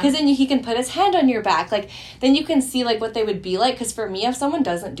because then he can put his hand on your back, then you can see what they would be like. Because for me, if someone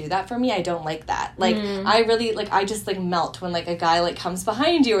doesn't do that for me, I don't like that. I really I just melt when a guy comes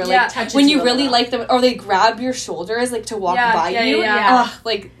behind you or when you really like them or they grab your shoulders to walk by you. Ugh,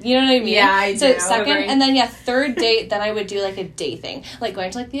 you know what I mean? Yeah, I so do. second and then third date, then I would do a day thing,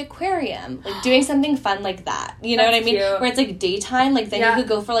 going to the aquarium, doing something fun like that. You know what I mean? Cute. Where it's daytime, then you could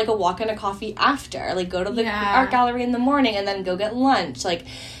go for, like, a walk and a coffee after. Like, go to the art gallery in the morning and then go get lunch. Like,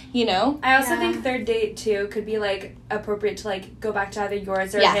 you know? I also think third date, too, could be, like, appropriate to, like, go back to either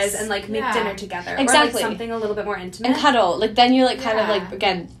yours or his and, like, make dinner together. Exactly. Or, like, something a little bit more intimate. And cuddle. Like, then you're, like, kind of, like,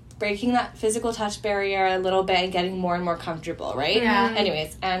 again, breaking that physical touch barrier a little bit and getting more and more comfortable, right? Yeah.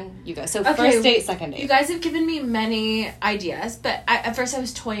 Anyways, and you go. So first date, second date. You guys have given me many ideas, but at first I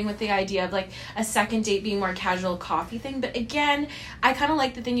was toying with the idea of, like, a second date being more casual coffee thing. But again, I kind of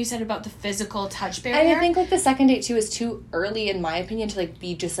like the thing you said about the physical touch barrier. And I think, like, the second date, too, is too early, in my opinion, to, like,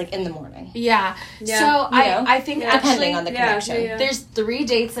 be just, like, in the morning. Yeah. So I think actually, depending on the connection. There's 3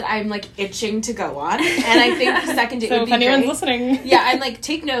 dates that I'm, like, itching to go on. And I think the second date would be So if anyone's great. listening. Yeah, and, like,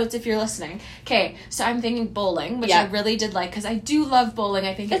 take notes if you're listening. Okay, so I'm thinking bowling, which I really did like, because I do love bowling.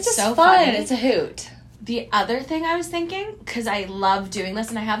 I think it's just so fun. funny. It's a hoot. The other thing I was thinking, because I love doing this,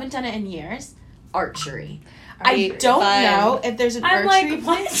 and I haven't done it in years, archery. I don't know if there's an archery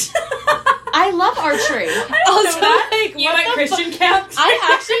place. I love archery. Also, like, you at Christian camp?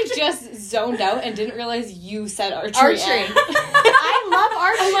 I actually just zoned out and didn't realize you said archery. I love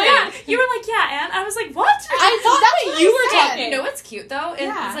archery. Yeah, you were like, and I was like, what? I thought that you were talking. You know what's cute though?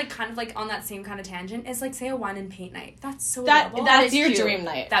 It's like kind of like on that same kind of tangent. Is like say a wine and paint night. That's so adorable. That's your cute. dream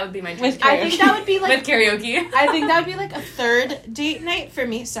night. That would be my dream. I think that would be like with karaoke. I think that would be like a third date night for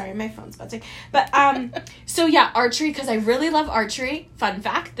me. Sorry, my phone's buzzing. But so yeah, archery, because I really love archery. Fun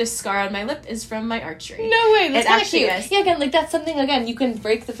fact: this scar on my lip is from my archery. No way, that's kind of cute. Is. Yeah, again, like that's something. Again, you can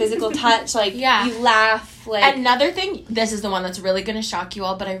break the physical touch. Like you laugh. Like another thing. This is the one that's really going to shock you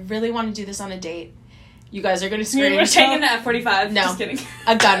all, but I really want to do this on a date. You guys are going to scream. We're taking an F-45. No, just kidding.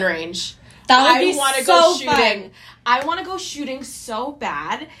 A gun range. That would be want to so go shooting. fun. I want to go shooting so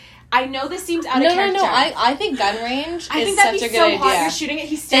bad. I know this seems out of character. No. I think gun range is that'd such a be good so idea. hot. You're shooting it.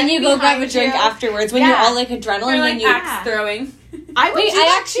 He's then standing you go grab a behind drink you. afterwards when you're all like adrenaline. You're like and you axe throwing. I would do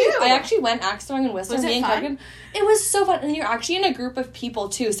that too. I actually went axe throwing in Whistler. Was it fun? It was so fun, and you're actually in a group of people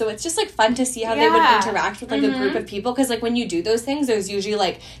too, so it's just like fun to see how they would interact with like a group of people. Because like when you do those things, there's usually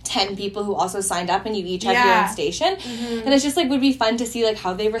like 10 people who also signed up, and you each have your own station, and it's just like would be fun to see like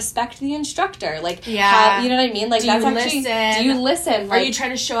how they respect the instructor, like how, you know what I mean? Like do you listen? Like, are you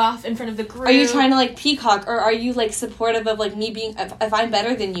trying to show off in front of the group? Are you trying to like peacock, or are you like supportive of like me being? If I'm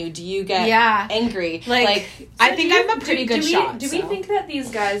better than you, do you get angry? Like I think I'm a pretty good shot. Do we think that these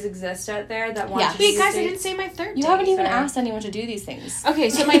guys exist out there that want to Wait, guys, I didn't say my third date. You haven't even asked anyone to do these things.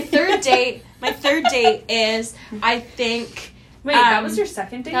 Okay, so my third date is, I think... Wait, that was your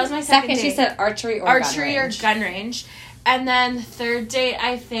second date? That was my second date. She said archery or gun range. And then third date,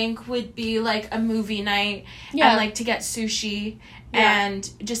 I think, would be like a movie night and like to get sushi and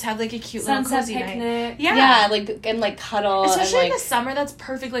just have like a cute sunset little cozy picnic. night. Yeah, like and like cuddle. Especially and, in the summer, that's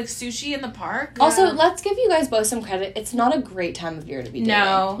perfect. Like sushi in the park. Also, let's give you guys both some credit. It's not a great time of year to be dating.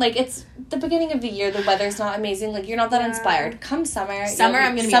 No. Like it's the beginning of the year. The weather's not amazing. Like you're not that inspired. Come summer, I'm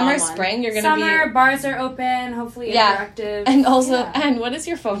gonna be summer, on spring. You're gonna summer, bars are open. Hopefully interactive. And also, and what is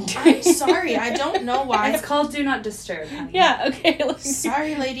your phone doing? I'm sorry, I don't know why. It's called Do Not Disturb. Honey. Yeah. Okay.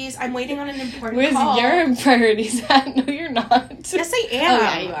 Sorry, ladies. I'm waiting on an important Where's call. Where's your priorities at? No, you're not. Yes, I am. Oh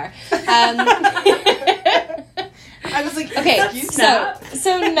yeah, you are. I was like, okay,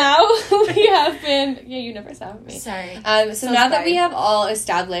 so now we have been. Yeah, you never snap me. Sorry. So now that we have all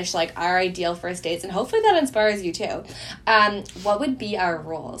established like our ideal first dates, and hopefully that inspires you too, what would be our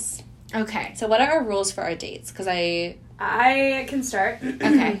rules? Okay. So what are our rules for our dates? Because I can start.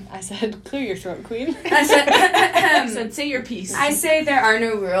 Okay. I said, clear your throat, queen. I said, say your piece. I say there are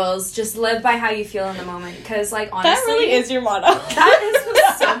no rules. Just live by how you feel in the moment. Because, like, honestly... That really is your motto. That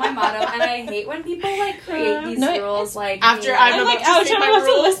is so my motto. And I hate when people, like, create these rules, like... After I'm like, about to say my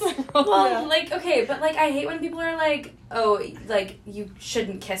rules. Well, like, okay, but, like, I hate when people are like, oh, like, you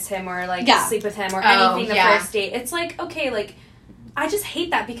shouldn't kiss him or, like, sleep with him or anything the first date. It's like, okay, like... I just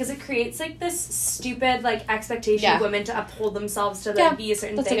hate that because it creates, like, this stupid, like, expectation of women to uphold themselves to, like, be a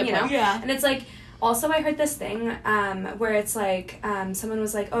certain thing, you know? Yeah. And it's, like, also I heard this thing where it's, like, someone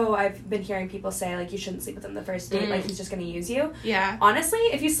was like, oh, I've been hearing people say, like, you shouldn't sleep with him the first date, like, he's just gonna use you. Yeah. Honestly,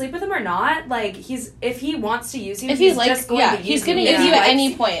 if you sleep with him or not, like, if he wants to use you, if he's like, just going to use you. He's gonna use you at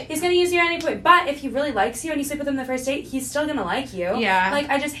any point. He's gonna use you at any point. But if he really likes you and you sleep with him the first date, he's still gonna like you. Yeah. Like,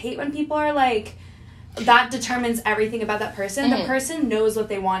 I just hate when people are, like... that determines everything about that person. The person knows what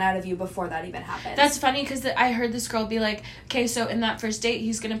they want out of you before that even happens. That's funny because I heard this girl be like, okay, so in that first date,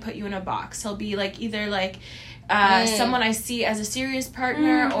 he's going to put you in a box. He'll be like either like someone I see as a serious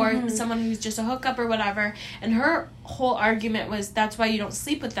partner or someone who's just a hookup or whatever. And her whole argument was that's why you don't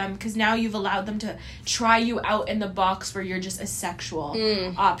sleep with them, because now you've allowed them to try you out in the box where you're just a sexual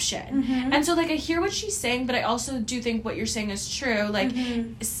option. And so, like, I hear what she's saying, but I also do think what you're saying is true. Like,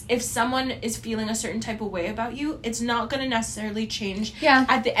 if someone is feeling a certain type of way about you, it's not going to necessarily change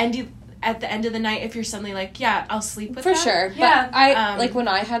at the end of the night if you're suddenly like, yeah, I'll sleep with for them. sure. But I like when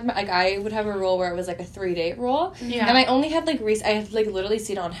I had like I would have a rule where it was like a 3-date rule, and I only had like I had like literally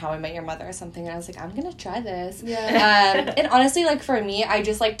seen it on How I Met Your Mother or something, and I was like, I'm gonna try this. And honestly, like for me, I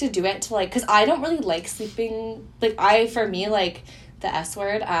just like to do it to like, because I don't really like sleeping. Like for me like the S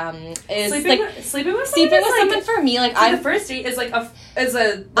word is sleeping with someone for me like the first date is like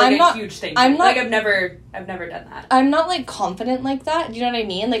a huge thing. I'm not like I've never done that. I'm not like confident like that. Do you know what I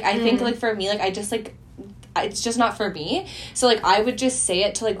mean? Like I think like for me like I just like it's just not for me. So like I would just say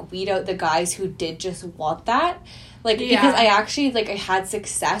it to like weed out the guys who did just want that. Like, because I actually, like, I had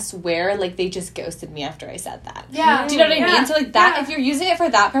success where, like, they just ghosted me after I said that. Yeah. Do you know what I mean? So, like, that, if you're using it for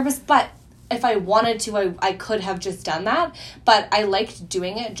that purpose, but if I wanted to, I could have just done that. But I liked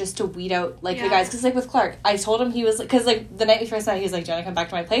doing it just to weed out, like, the guys. Because, like, with Clark, I told him he was, like, because, like, the night we first met, he was like, do you want to come back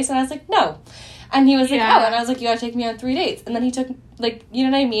to my place? And I was like, no. And he was like, oh. And I was like, you gotta take me on 3 dates. And then he took, like, you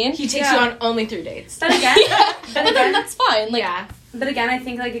know what I mean? He takes you on only 3 dates. But again, but then that's fine. Like, But again, I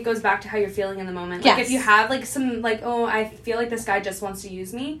think, like, it goes back to how you're feeling in the moment. Like, if you have, like, some, like, oh, I feel like this guy just wants to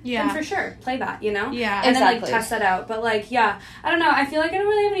use me, then for sure, play that, you know? Yeah. And then, like, test that out. But, like, I don't know. I feel like I don't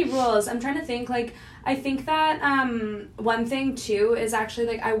really have any rules. I'm trying to think, like, I think that one thing, too, is actually,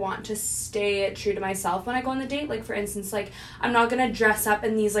 like, I want to stay true to myself when I go on the date. Like, for instance, like, I'm not going to dress up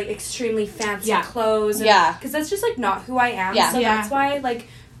in these, like, extremely fancy clothes. Because that's just, like, not who I am. So that's why, like,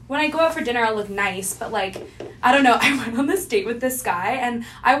 when I go out for dinner, I'll look nice, but, like, I don't know, I went on this date with this guy, and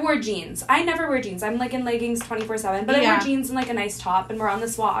I wore jeans. I never wear jeans. I'm, like, in leggings 24/7, but I wore jeans and, like, a nice top, and we're on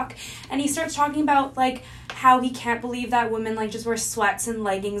this walk, and he starts talking about, like, how he can't believe that women, like, just wear sweats and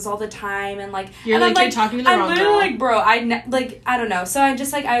leggings all the time, and, like... You're talking to the wrong girl. I'm literally like, bro, I don't know. So I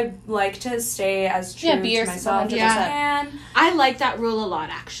just, like, I like to stay as true to myself. And I like that rule a lot,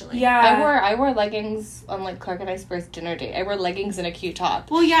 actually. Yeah. I wore leggings on, like, Clark and I's first dinner date. I wore leggings and a cute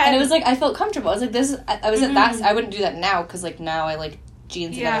top. Well, yeah. And it was, like, I felt comfortable. I was like, I was at that... I wouldn't do that now, because, like, now I like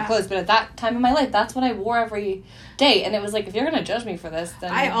jeans and other clothes. But at that time in my life, that's what I wore every day. And it was like, if you're going to judge me for this,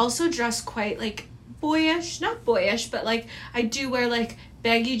 then... I also dress quite, like... not boyish, but, like, I do wear, like,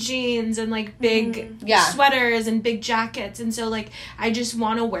 baggy jeans and, like, big sweaters and big jackets, and so, like, I just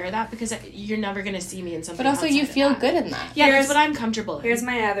want to wear that because you're never going to see me in something. But also you feel good in that. Yeah, that's what I'm comfortable in. Here's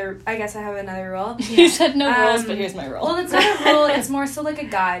my I guess I have another rule. You said no rules, but here's my rule. Well, it's not a rule, it's more so, like, a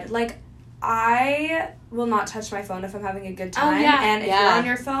guide. Like, I will not touch my phone if I'm having a good time. And if you're on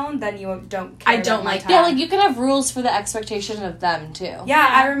your phone, then you don't care. I don't like that. Yeah, like, you can have rules for the expectation of them, too. Yeah,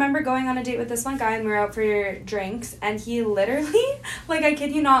 I remember going on a date with this one guy, and we were out for drinks, and he literally, like, I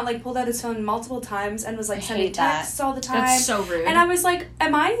kid you not, like, pulled out his phone multiple times and was, like, sending texts all the time. That's so rude. And I was like,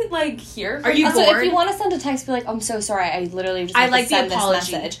 am I, like, here? Are you also, bored? if you want to send a text, be like, I'm so sorry, I literally just like to send the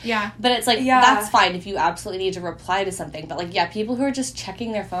apology. This message. Yeah. But it's like, that's fine if you absolutely need to reply to something. But, like, people who are just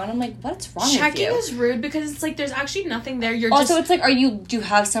checking their phone, I'm like, what's wrong with you? Checking is rude because it's like, there's actually nothing there. You're also, it's like, do you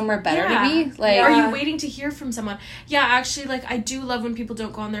have somewhere better to be? Like, are you waiting to hear from someone? Yeah, actually, like, I do love when people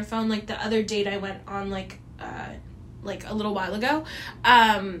don't go on their phone. Like, the other date I went on, like a little while ago,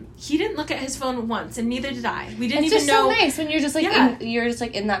 he didn't look at his phone once, and neither did I. We didn't even know. It's so nice when you're just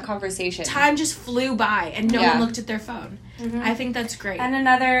like, in that conversation. Time just flew by, and no one looked at their phone. Mm-hmm. I think that's great. And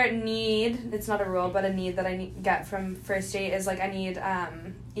another need, it's not a rule, but a need that I get from first date is, like, I need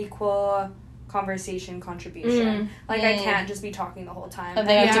equal conversation contribution. I can't just be talking the whole time. And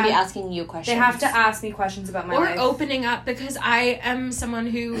they have to be asking you questions. They have to ask me questions about my life. Or opening up, because I am someone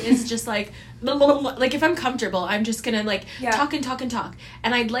who is just like, like, if I'm comfortable, I'm just gonna, like, talk and talk and talk.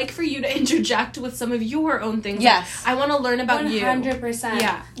 And I'd like for you to interject with some of your own things. Yes. Like, I want to learn about 100%. you. 100%.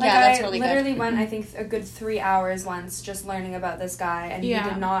 Yeah. Like, that's really I literally good. went, I think, a good 3 hours once just learning about this guy, and he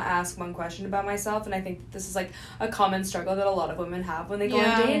did not ask one question about myself, and I think this is, like, a common struggle that a lot of women have when they go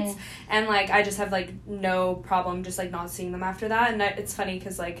on dates. And, like, I just have, like, no problem just, like, not seeing them after that. And it's funny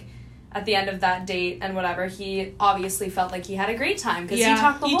because, like, at the end of that date and whatever, he obviously felt like he had a great time because he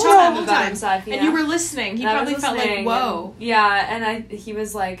talked the whole time about himself. And you were listening. He probably felt like, whoa. And he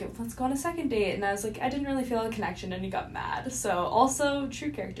was like, let's go on a second date. And I was like, I didn't really feel a connection, and he got mad. So also,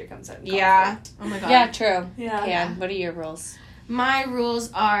 true character comes out in conflict. Oh my god. Yeah, true. Yeah. What are your rules? My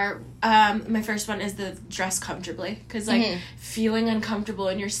rules are, my first one is the dress comfortably, because, like, feeling uncomfortable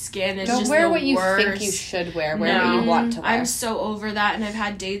in your skin is just the worst. Don't wear what you think you should wear. Wear what you want to wear. I'm so over that, and I've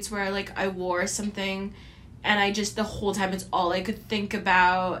had dates where, like, I wore something and I just, the whole time, it's all I could think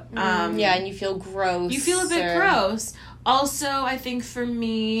about. And you feel gross. You feel a bit gross. Also, I think for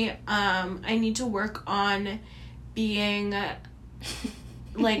me, I need to work on being,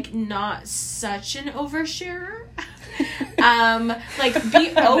 like, not such an oversharer. Like, be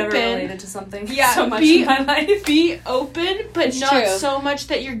open. I've never related to something so much in my life. Be open, but it's not true. so much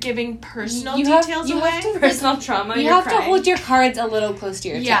that you're giving personal details away. Have personal trauma. You have to hold your cards a little close to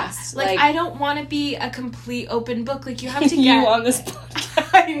your chest. Like, I don't want to be a complete open book. Like, you have to get... you on this podcast.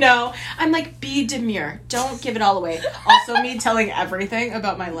 I know. I'm like, be demure. Don't give it all away. Also, me telling everything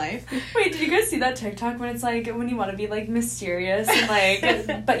about my life. Wait, did you guys see that TikTok when it's like, when you want to be, like, mysterious and,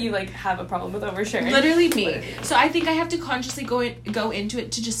 like, but you, like, have a problem with oversharing? Literally me. So I think I have to consciously go into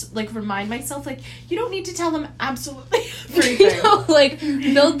it to just, like, remind myself, like, you don't need to tell them absolutely everything. Like,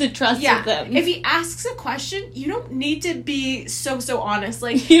 build the trust with them. If he asks a question, you don't need to be so honest.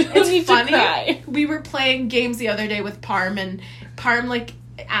 Like, you don't it's need funny. To cry. We were playing games the other day with Parm, and Parm, like,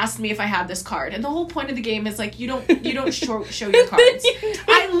 asked me if I had this card, and the whole point of the game is, like, you don't show your cards.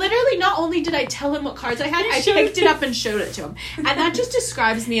 I literally, not only did I tell him what cards I had, I picked it up and showed it to him, and that just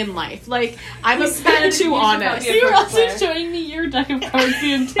describes me in life. Like, I'm a bit too honest. You're also showing me your deck of cards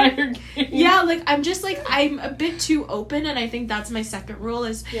the entire game. Yeah, like, I'm just, like, I'm a bit too open, and I think that's my second rule,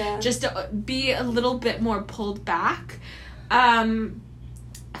 is just to be a little bit more pulled back.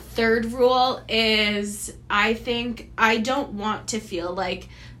 Third rule is, I think I don't want to feel like,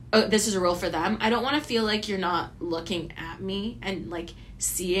 this is a rule for them, I don't want to feel like you're not looking at me and, like,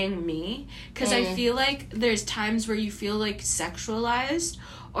 seeing me, because I feel like there's times where you feel, like, sexualized,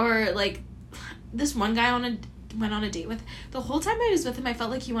 or, like, this one guy went on a date with, the whole time I was with him, I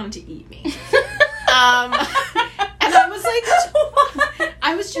felt like he wanted to eat me. And I was like,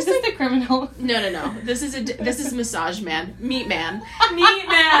 I was just like the criminal. No. This is massage man, meat man.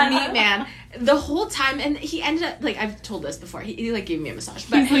 The whole time, and he ended up, like, I've told this before. He like gave me a massage,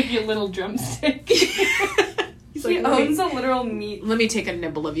 but he's like your little drumstick. He owns a literal meat. Let me take a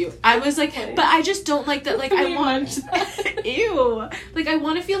nibble of you. I was like, but I just don't like that. Like, I want, ew. Like, I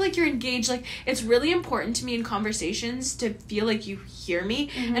want to feel like you're engaged. Like, it's really important to me in conversations to feel like you hear me,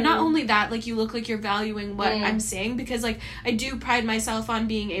 and not only that, like, you look like you're valuing what I'm saying, because, like, I do pride myself on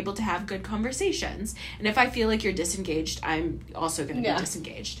being able to have good conversations, and if I feel like you're disengaged, I'm also going to be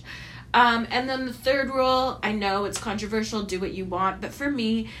disengaged. And then the third rule, I know it's controversial, do what you want, but for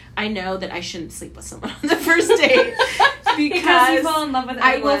me, I know that I shouldn't sleep with someone on the first date because you fall in love with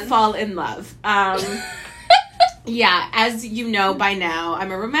I anyone. will fall in love. Yeah, as you know by now,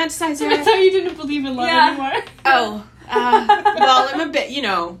 I'm a romanticizer. I thought you didn't believe in love anymore. Oh, well, I'm a bit,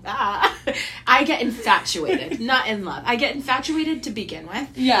 I get infatuated, not in love. I get infatuated to begin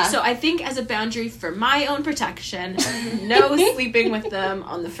with. Yeah. So I think as a boundary for my own protection, no sleeping with them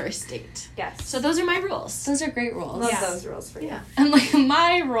on the first date. Yes. So those are my rules. Those are great rules. Love those rules for you. Yeah. And like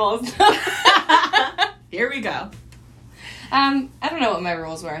my rules. Here we go. I don't know what my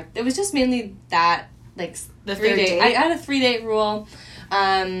rules were. It was just mainly that, like, The 3 third date. date. I had a 3-date rule.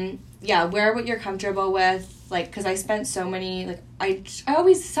 Wear what you're comfortable with. Like, because I spent so many, like, I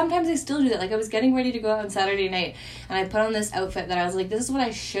always, sometimes I still do that. Like, I was getting ready to go out on Saturday night, and I put on this outfit that I was like, this is what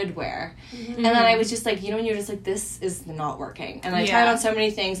I should wear. Mm-hmm. And then I was just like, when you're just like, this is not working. And I tried on so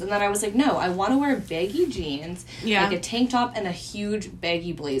many things, and then I was like, no, I want to wear baggy jeans, like a tank top and a huge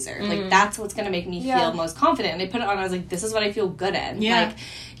baggy blazer. Mm-hmm. Like, that's what's going to make me feel most confident. And I put it on, I was like, this is what I feel good in. Yeah.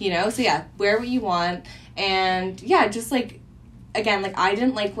 Like, so wear what you want. And, just, like, again, like, I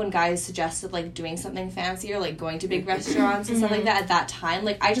didn't like when guys suggested, like, doing something fancy or, like, going to big restaurants and stuff like that at that time.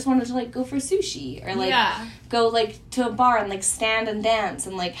 Like, I just wanted to, like, go for sushi or, like, go, like, to a bar and, like, stand and dance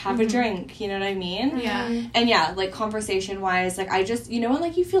and, like, have a drink. You know what I mean? Yeah. And, like, conversation-wise, like, I just, when,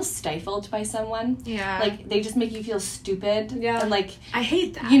 like, you feel stifled by someone. Yeah. Like, they just make you feel stupid. Yeah. And, like... I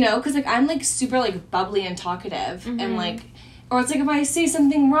hate that. Because, like, I'm, like, super, like, bubbly and talkative. And, like... Or it's like if I say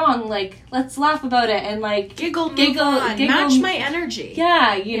something wrong, like, let's laugh about it and, like... Giggle, match my energy.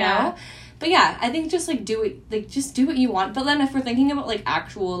 Yeah, you know? But, I think just, like, just do what you want. But then if we're thinking about, like,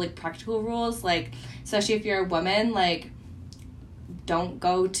 actual, like, practical rules, like, especially if you're a woman, like, don't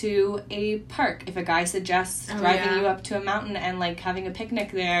go to a park. If a guy suggests driving you up to a mountain and, like, having a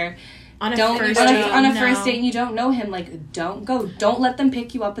picnic there... On a first date and you don't know him, like, don't go. Don't let them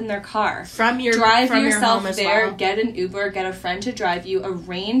pick you up in their car. Drive yourself there, get an Uber, get a friend to drive you,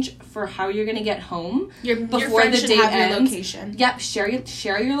 arrange for how you're going to get home before the date ends. Your location. Yep,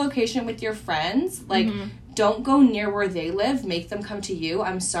 share your location with your friends. Like, don't go near where they live. Make them come to you.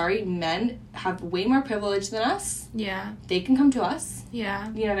 I'm sorry, men have way more privilege than us. Yeah. They can come to us.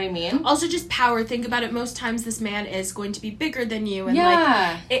 Yeah. You know what I mean? Also, just power. Think about it. Most times this man is going to be bigger than you. And,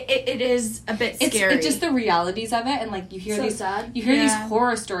 yeah. like, it is a bit scary. It's just the realities of it. And, like, you hear so these... sad. You hear these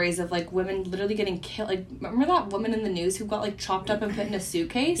horror stories of, like, women literally getting killed. Like, remember that woman in the news who got, like, chopped up and put in a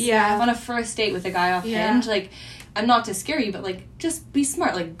suitcase? Yeah. On a first date with a guy off Hinge? Like... I'm not to scare you, but, like, just be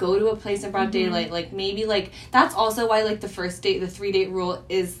smart. Like, go to a place in broad daylight. Like, maybe, like, that's also why, like, the first date, the 3-date rule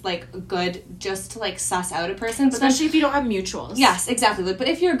is, like, good just to, like, suss out a person. But especially if you don't have mutuals. Yes, exactly. Like, but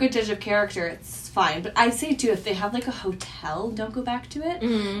if you're a good judge of character, it's fine. But I'd say, too, if they have, like, a hotel, don't go back to it.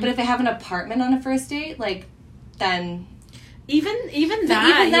 Mm-hmm. But if they have an apartment on a first date, like, then... Even that, even then,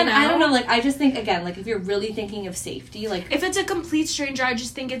 you know? I don't know, like, I just think, again, like, if you're really thinking of safety, like... If it's a complete stranger, I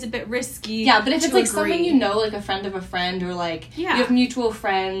just think it's a bit risky. Yeah, but if it's, like, someone you know, like, a friend of a friend, or, like, you have mutual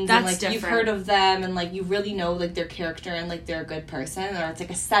friends, that's and, like, different. You've heard of them, and, like, you really know, like, their character, and, like, they're a good person, or it's, like,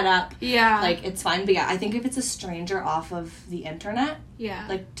 a setup. Yeah. Like, it's fine. But, yeah, I think if it's a stranger off of the internet... Yeah.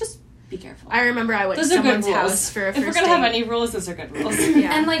 Like, just... be careful. I remember I went to someone's house for a first date. If we're gonna have any rules, those are good rules.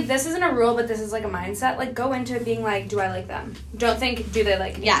 Yeah. And, like, this isn't a rule, but this is, like, a mindset. Like, go into it being like, do I like them? Don't think, do they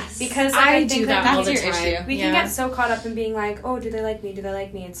like me? Yes. Because, like, I think do that all the your time. issue. We can get so caught up in being like, oh, do they like me? Do they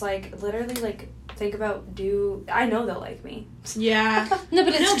like me? It's, like, literally, like, think about, I know they'll like me. Yeah. No,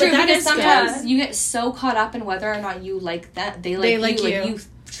 but it's true. But because sometimes you get so caught up in whether or not you like that. They like you. Like, you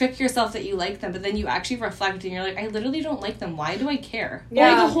trick yourself that you like them, but then you actually reflect and you're like, I literally don't like them. Why do I care?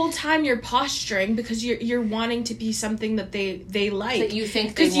 Yeah. Or the whole time you're posturing because you're wanting to be something that they like. That you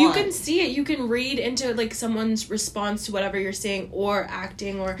think they want. Because you can see it. You can read into, like, someone's response to whatever you're saying or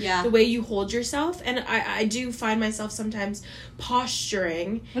acting or the way you hold yourself. And I do find myself sometimes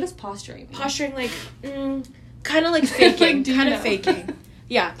posturing. What is posturing mean? Posturing, like, kind of like faking. Kind of faking.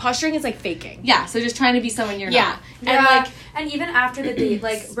 Yeah, posturing is like faking. Yeah, so just trying to be someone you're not. And like, and even after the date,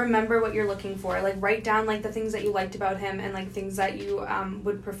 like, remember what you're looking for. Like, write down, like, the things that you liked about him and, like, things that you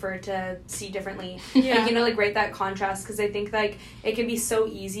would prefer to see differently. Yeah. Like, you know, like, write that contrast, because I think, like, it can be so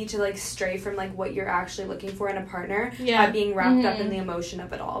easy to, like, stray from, like, what you're actually looking for in a partner by being wrapped up in the emotion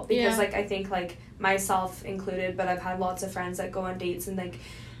of it all. Because, like, I think, like, myself included, but I've had lots of friends that go on dates and, like,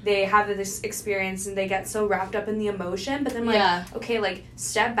 they have this experience and they get so wrapped up in the emotion, but then, like, okay, like,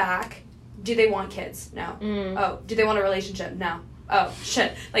 step back. Do they want kids? No. Oh, do they want a relationship? No. Oh,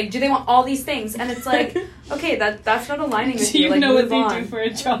 shit. Like, do they want all these things? And it's like, okay, that's not aligning with you. Like, know what move they do for a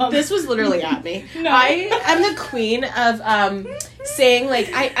job? This was literally at me. No. I am the queen of saying, like,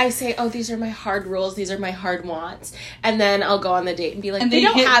 I say, oh, these are my hard rules, these are my hard wants, and then I'll go on the date and be like, and they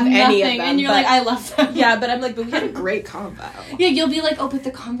don't have any of them. And you're like, I love them. Yeah, but I'm like, but we had a great combo. Yeah, you'll be like, oh, but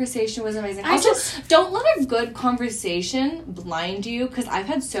the conversation was amazing. Don't let a good conversation blind you, because I've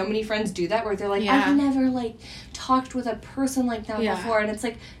had so many friends do that where they're like, I've never, like, talked with a person like that before, and it's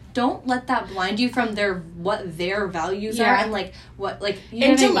like, don't let that blind you from what their values are, and, like, what, like, you know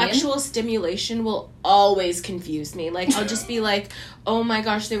intellectual what I mean? Stimulation will always confuse me. Like, I'll just be like, oh my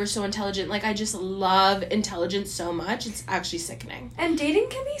gosh, they were so intelligent. Like, I just love intelligence so much. It's actually sickening. And dating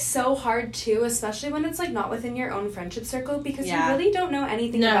can be so hard too, especially when it's, like, not within your own friendship circle, because you really don't know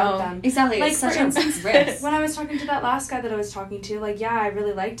anything about them. Exactly. Like, it's for such instance, risk. when I was talking to that last guy that I was talking to, like, yeah, I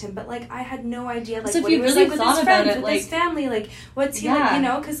really liked him, but, like, I had no idea, like, so what he was really like with his friends, with like, his family, like, what's he like, you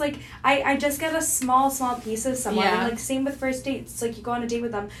know, because, like, I just get a small piece of someone, and, like, same with first dates. It's like, you go on a date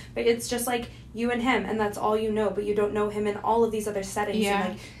with them, but it's just, like, you and him, and that's all you know, but you don't know him in all of these other settings, and,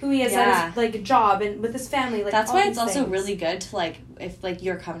 like, who he is at his, like, job, and with his family, like, that's all why these it's also things. really good to, like, if, like,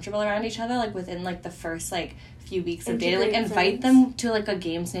 you're comfortable around each other, like, within, like, the first, like, few weeks of dating, like, invite them to, like, a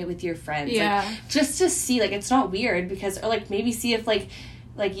games night with your friends, like, just to see, like, it's not weird, because, or, like, maybe see if, like,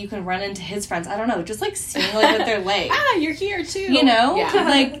 you can run into his friends. I don't know, just, like, seeing, like, what they're like. You're here, too. You know? Yeah.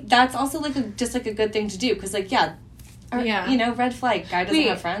 Like, that's also, like, just, like, a good thing to do, because, like, you know, red flag, guy doesn't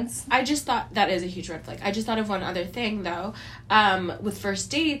have friends. I just thought that is a huge red flag. I just thought of one other thing, though. With first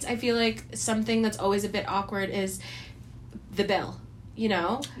dates, I feel like something that's always a bit awkward is the bill. You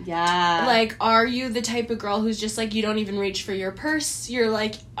know? Yeah. Like, are you the type of girl who's just, like, you don't even reach for your purse? You're,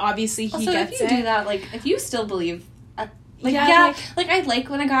 like, obviously he also, gets if you do that, like, if you still believe... Like, I like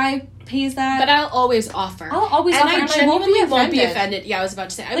when a guy pays that. But I'll always offer. I'll always offer, and I genuinely won't be offended. Yeah, I was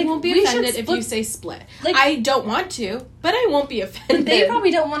about to say, I won't be offended if you say split. Like, I don't want to, but I won't be offended. They probably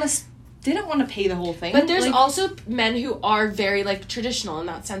don't want to... They don't want to pay the whole thing. But there's also men who are very, like, traditional in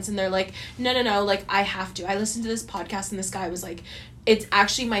that sense, and they're like, no, like, I have to. I listened to this podcast, and this guy was like, it's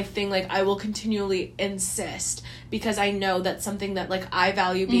actually my thing, like, I will continually insist, because I know that's something that, like, I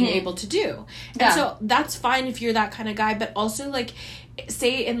value being able to do. And so, that's fine if you're that kind of guy, but also, like,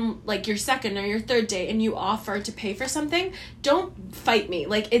 say in like your second or your third date and you offer to pay for something, don't fight me.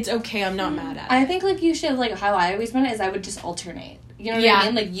 Like, it's okay, I'm not mad at it. I think like you should, like, how I always run it is I would just alternate. You know what I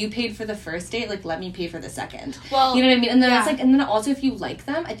mean? Like, you paid for the first date, like, let me pay for the second. Well, you know what I mean? And then it's like, and then also if you like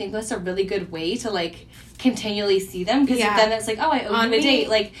them, I think that's a really good way to, like, continually see them, because then it's like, oh, I owe you a date,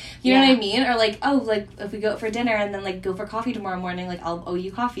 like, you know what I mean? Or like, oh, like, if we go out for dinner and then like go for coffee tomorrow morning, like, I'll owe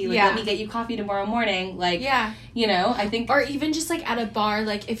you coffee, like, let me get you coffee tomorrow morning, like, you know, I think, or even just like at a bar,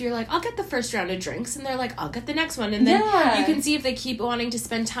 like, if you're like, I'll get the first round of drinks, and they're like, I'll get the next one, and then you can see if they keep wanting to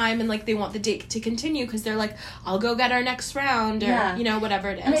spend time and like they want the date to continue, because they're like, I'll go get our next round, or you know,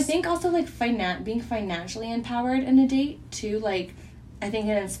 whatever it is. And I think also like being financially empowered in a date too, like, I think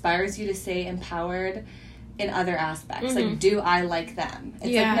it inspires you to stay empowered in other aspects. Like, do I like them?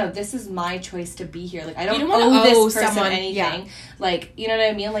 It's like, no, this is my choice to be here. Like, I don't owe this person anything. Like, you know what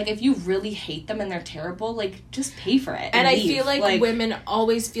I mean? Like, if you really hate them and they're terrible, like, just pay for it. And I feel like women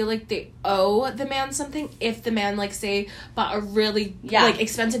always feel like they owe the man something. If the man, like, say, bought a really, like,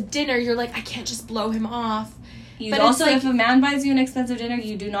 expensive dinner, you're like, I can't just blow him off. But also, like, if a man buys you an expensive dinner,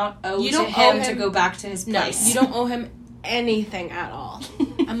 you do not owe him to go back to his place. No, you don't owe him anything at all.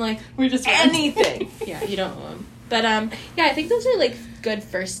 I'm like, we're just anything. Yeah, you don't owe him. But yeah, I think those are like good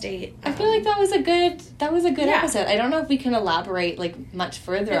first date. I feel like that was a good episode. I don't know if we can elaborate like much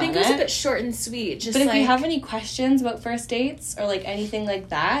further on it. I think it was a bit short and sweet. Just but if you have any questions about first dates or like anything like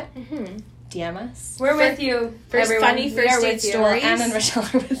that, DM us. We're with you. Funny first date stories. Anne and Rochelle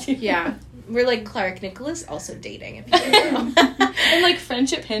are with you. Yeah. We're like Clark Nicholas, also dating, if you don't know. And like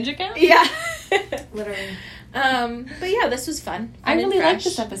friendship hinge account? Yeah. Literally. But yeah, this was fun. I really liked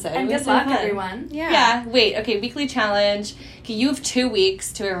this episode. And good luck, everyone. Yeah. Wait, okay, weekly challenge. Okay, you have 2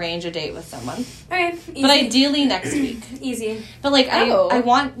 weeks to arrange a date with someone. Okay, easy. But ideally next week. Easy. But like, I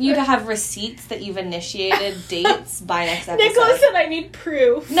want you to have receipts that you've initiated dates by next episode. Nicholas said I need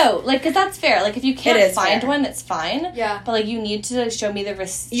proof. No, like, because that's fair. Like, if you can't find one, it's fine. Yeah. But like, you need to show me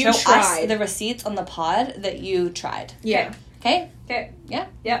us the receipts on the pod that you tried. Yeah. Okay? Okay. Yeah?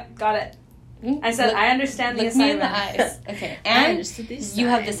 Yep, got it. I said, I understand the assignment. Look me in the eyes. Okay. And you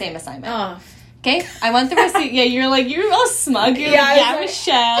have the same assignment. Oh. Okay? I want the receipt. Yeah, you're all smug. You're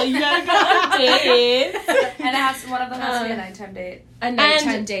Michelle, you gotta go on dates. And one of them has to be a nighttime date. A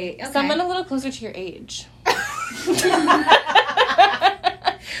nighttime date. Okay. Someone a little closer to your age.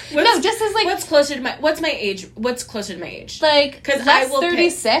 What's closer to my age? What's closer to my age? Like, because I will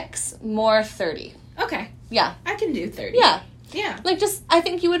 36, more 30. Okay. Yeah. I can do 30. Yeah. Yeah. Like, just, I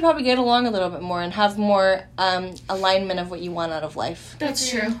think you would probably get along a little bit more and have more alignment of what you want out of life. That's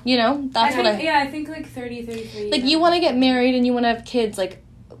true. You know? I think like 30, 33. Like, you want to get married and you want to have kids, like,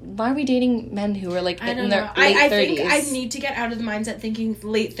 why are we dating men who are like in their late 30s? I think I need to get out of the mindset thinking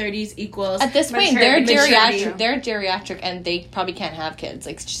late 30s equals at this point they're geriatric and they probably can't have kids.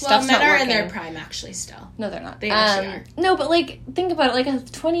 Like, stuff's not working. Men are in their prime actually still. No, they're not. They actually are. No, but like, think about it. Like a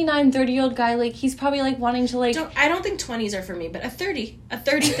 29, 30-year-old guy, like, he's probably like wanting to like. I don't think 20s are for me, but a 30,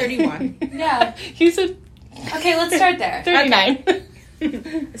 31. Yeah, you said. Okay, let's start there. 39. Okay.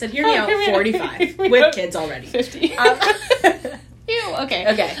 I said, hear me out. 45 with kids already. 50. Ew, okay.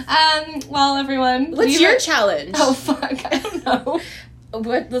 Okay. Well, everyone. What's your challenge? Oh, fuck. I don't know.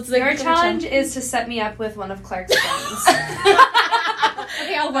 Your challenge is to set me up with one of Clark's friends.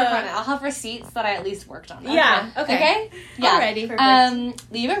 Okay, I'll work on it. I'll have receipts that I at least worked on. Yeah. Okay? Yeah. Alrighty.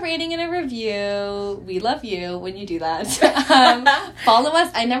 Perfect. Leave a rating and a review. We love you when you do that. Follow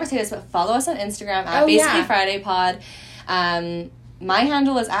us. I never say this, but follow us on Instagram at Basically Friday Pod. My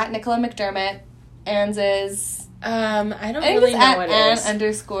handle is at Nicola McDermott. Anne's is... I don't really know what it is.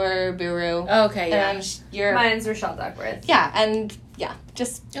 _Buru. Okay, yeah. And mine's Rochelle Duckworth. Yeah, and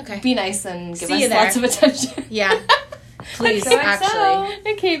just be nice and give us lots of attention. Yeah. Please,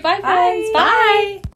 actually. Okay, bye friends. Bye.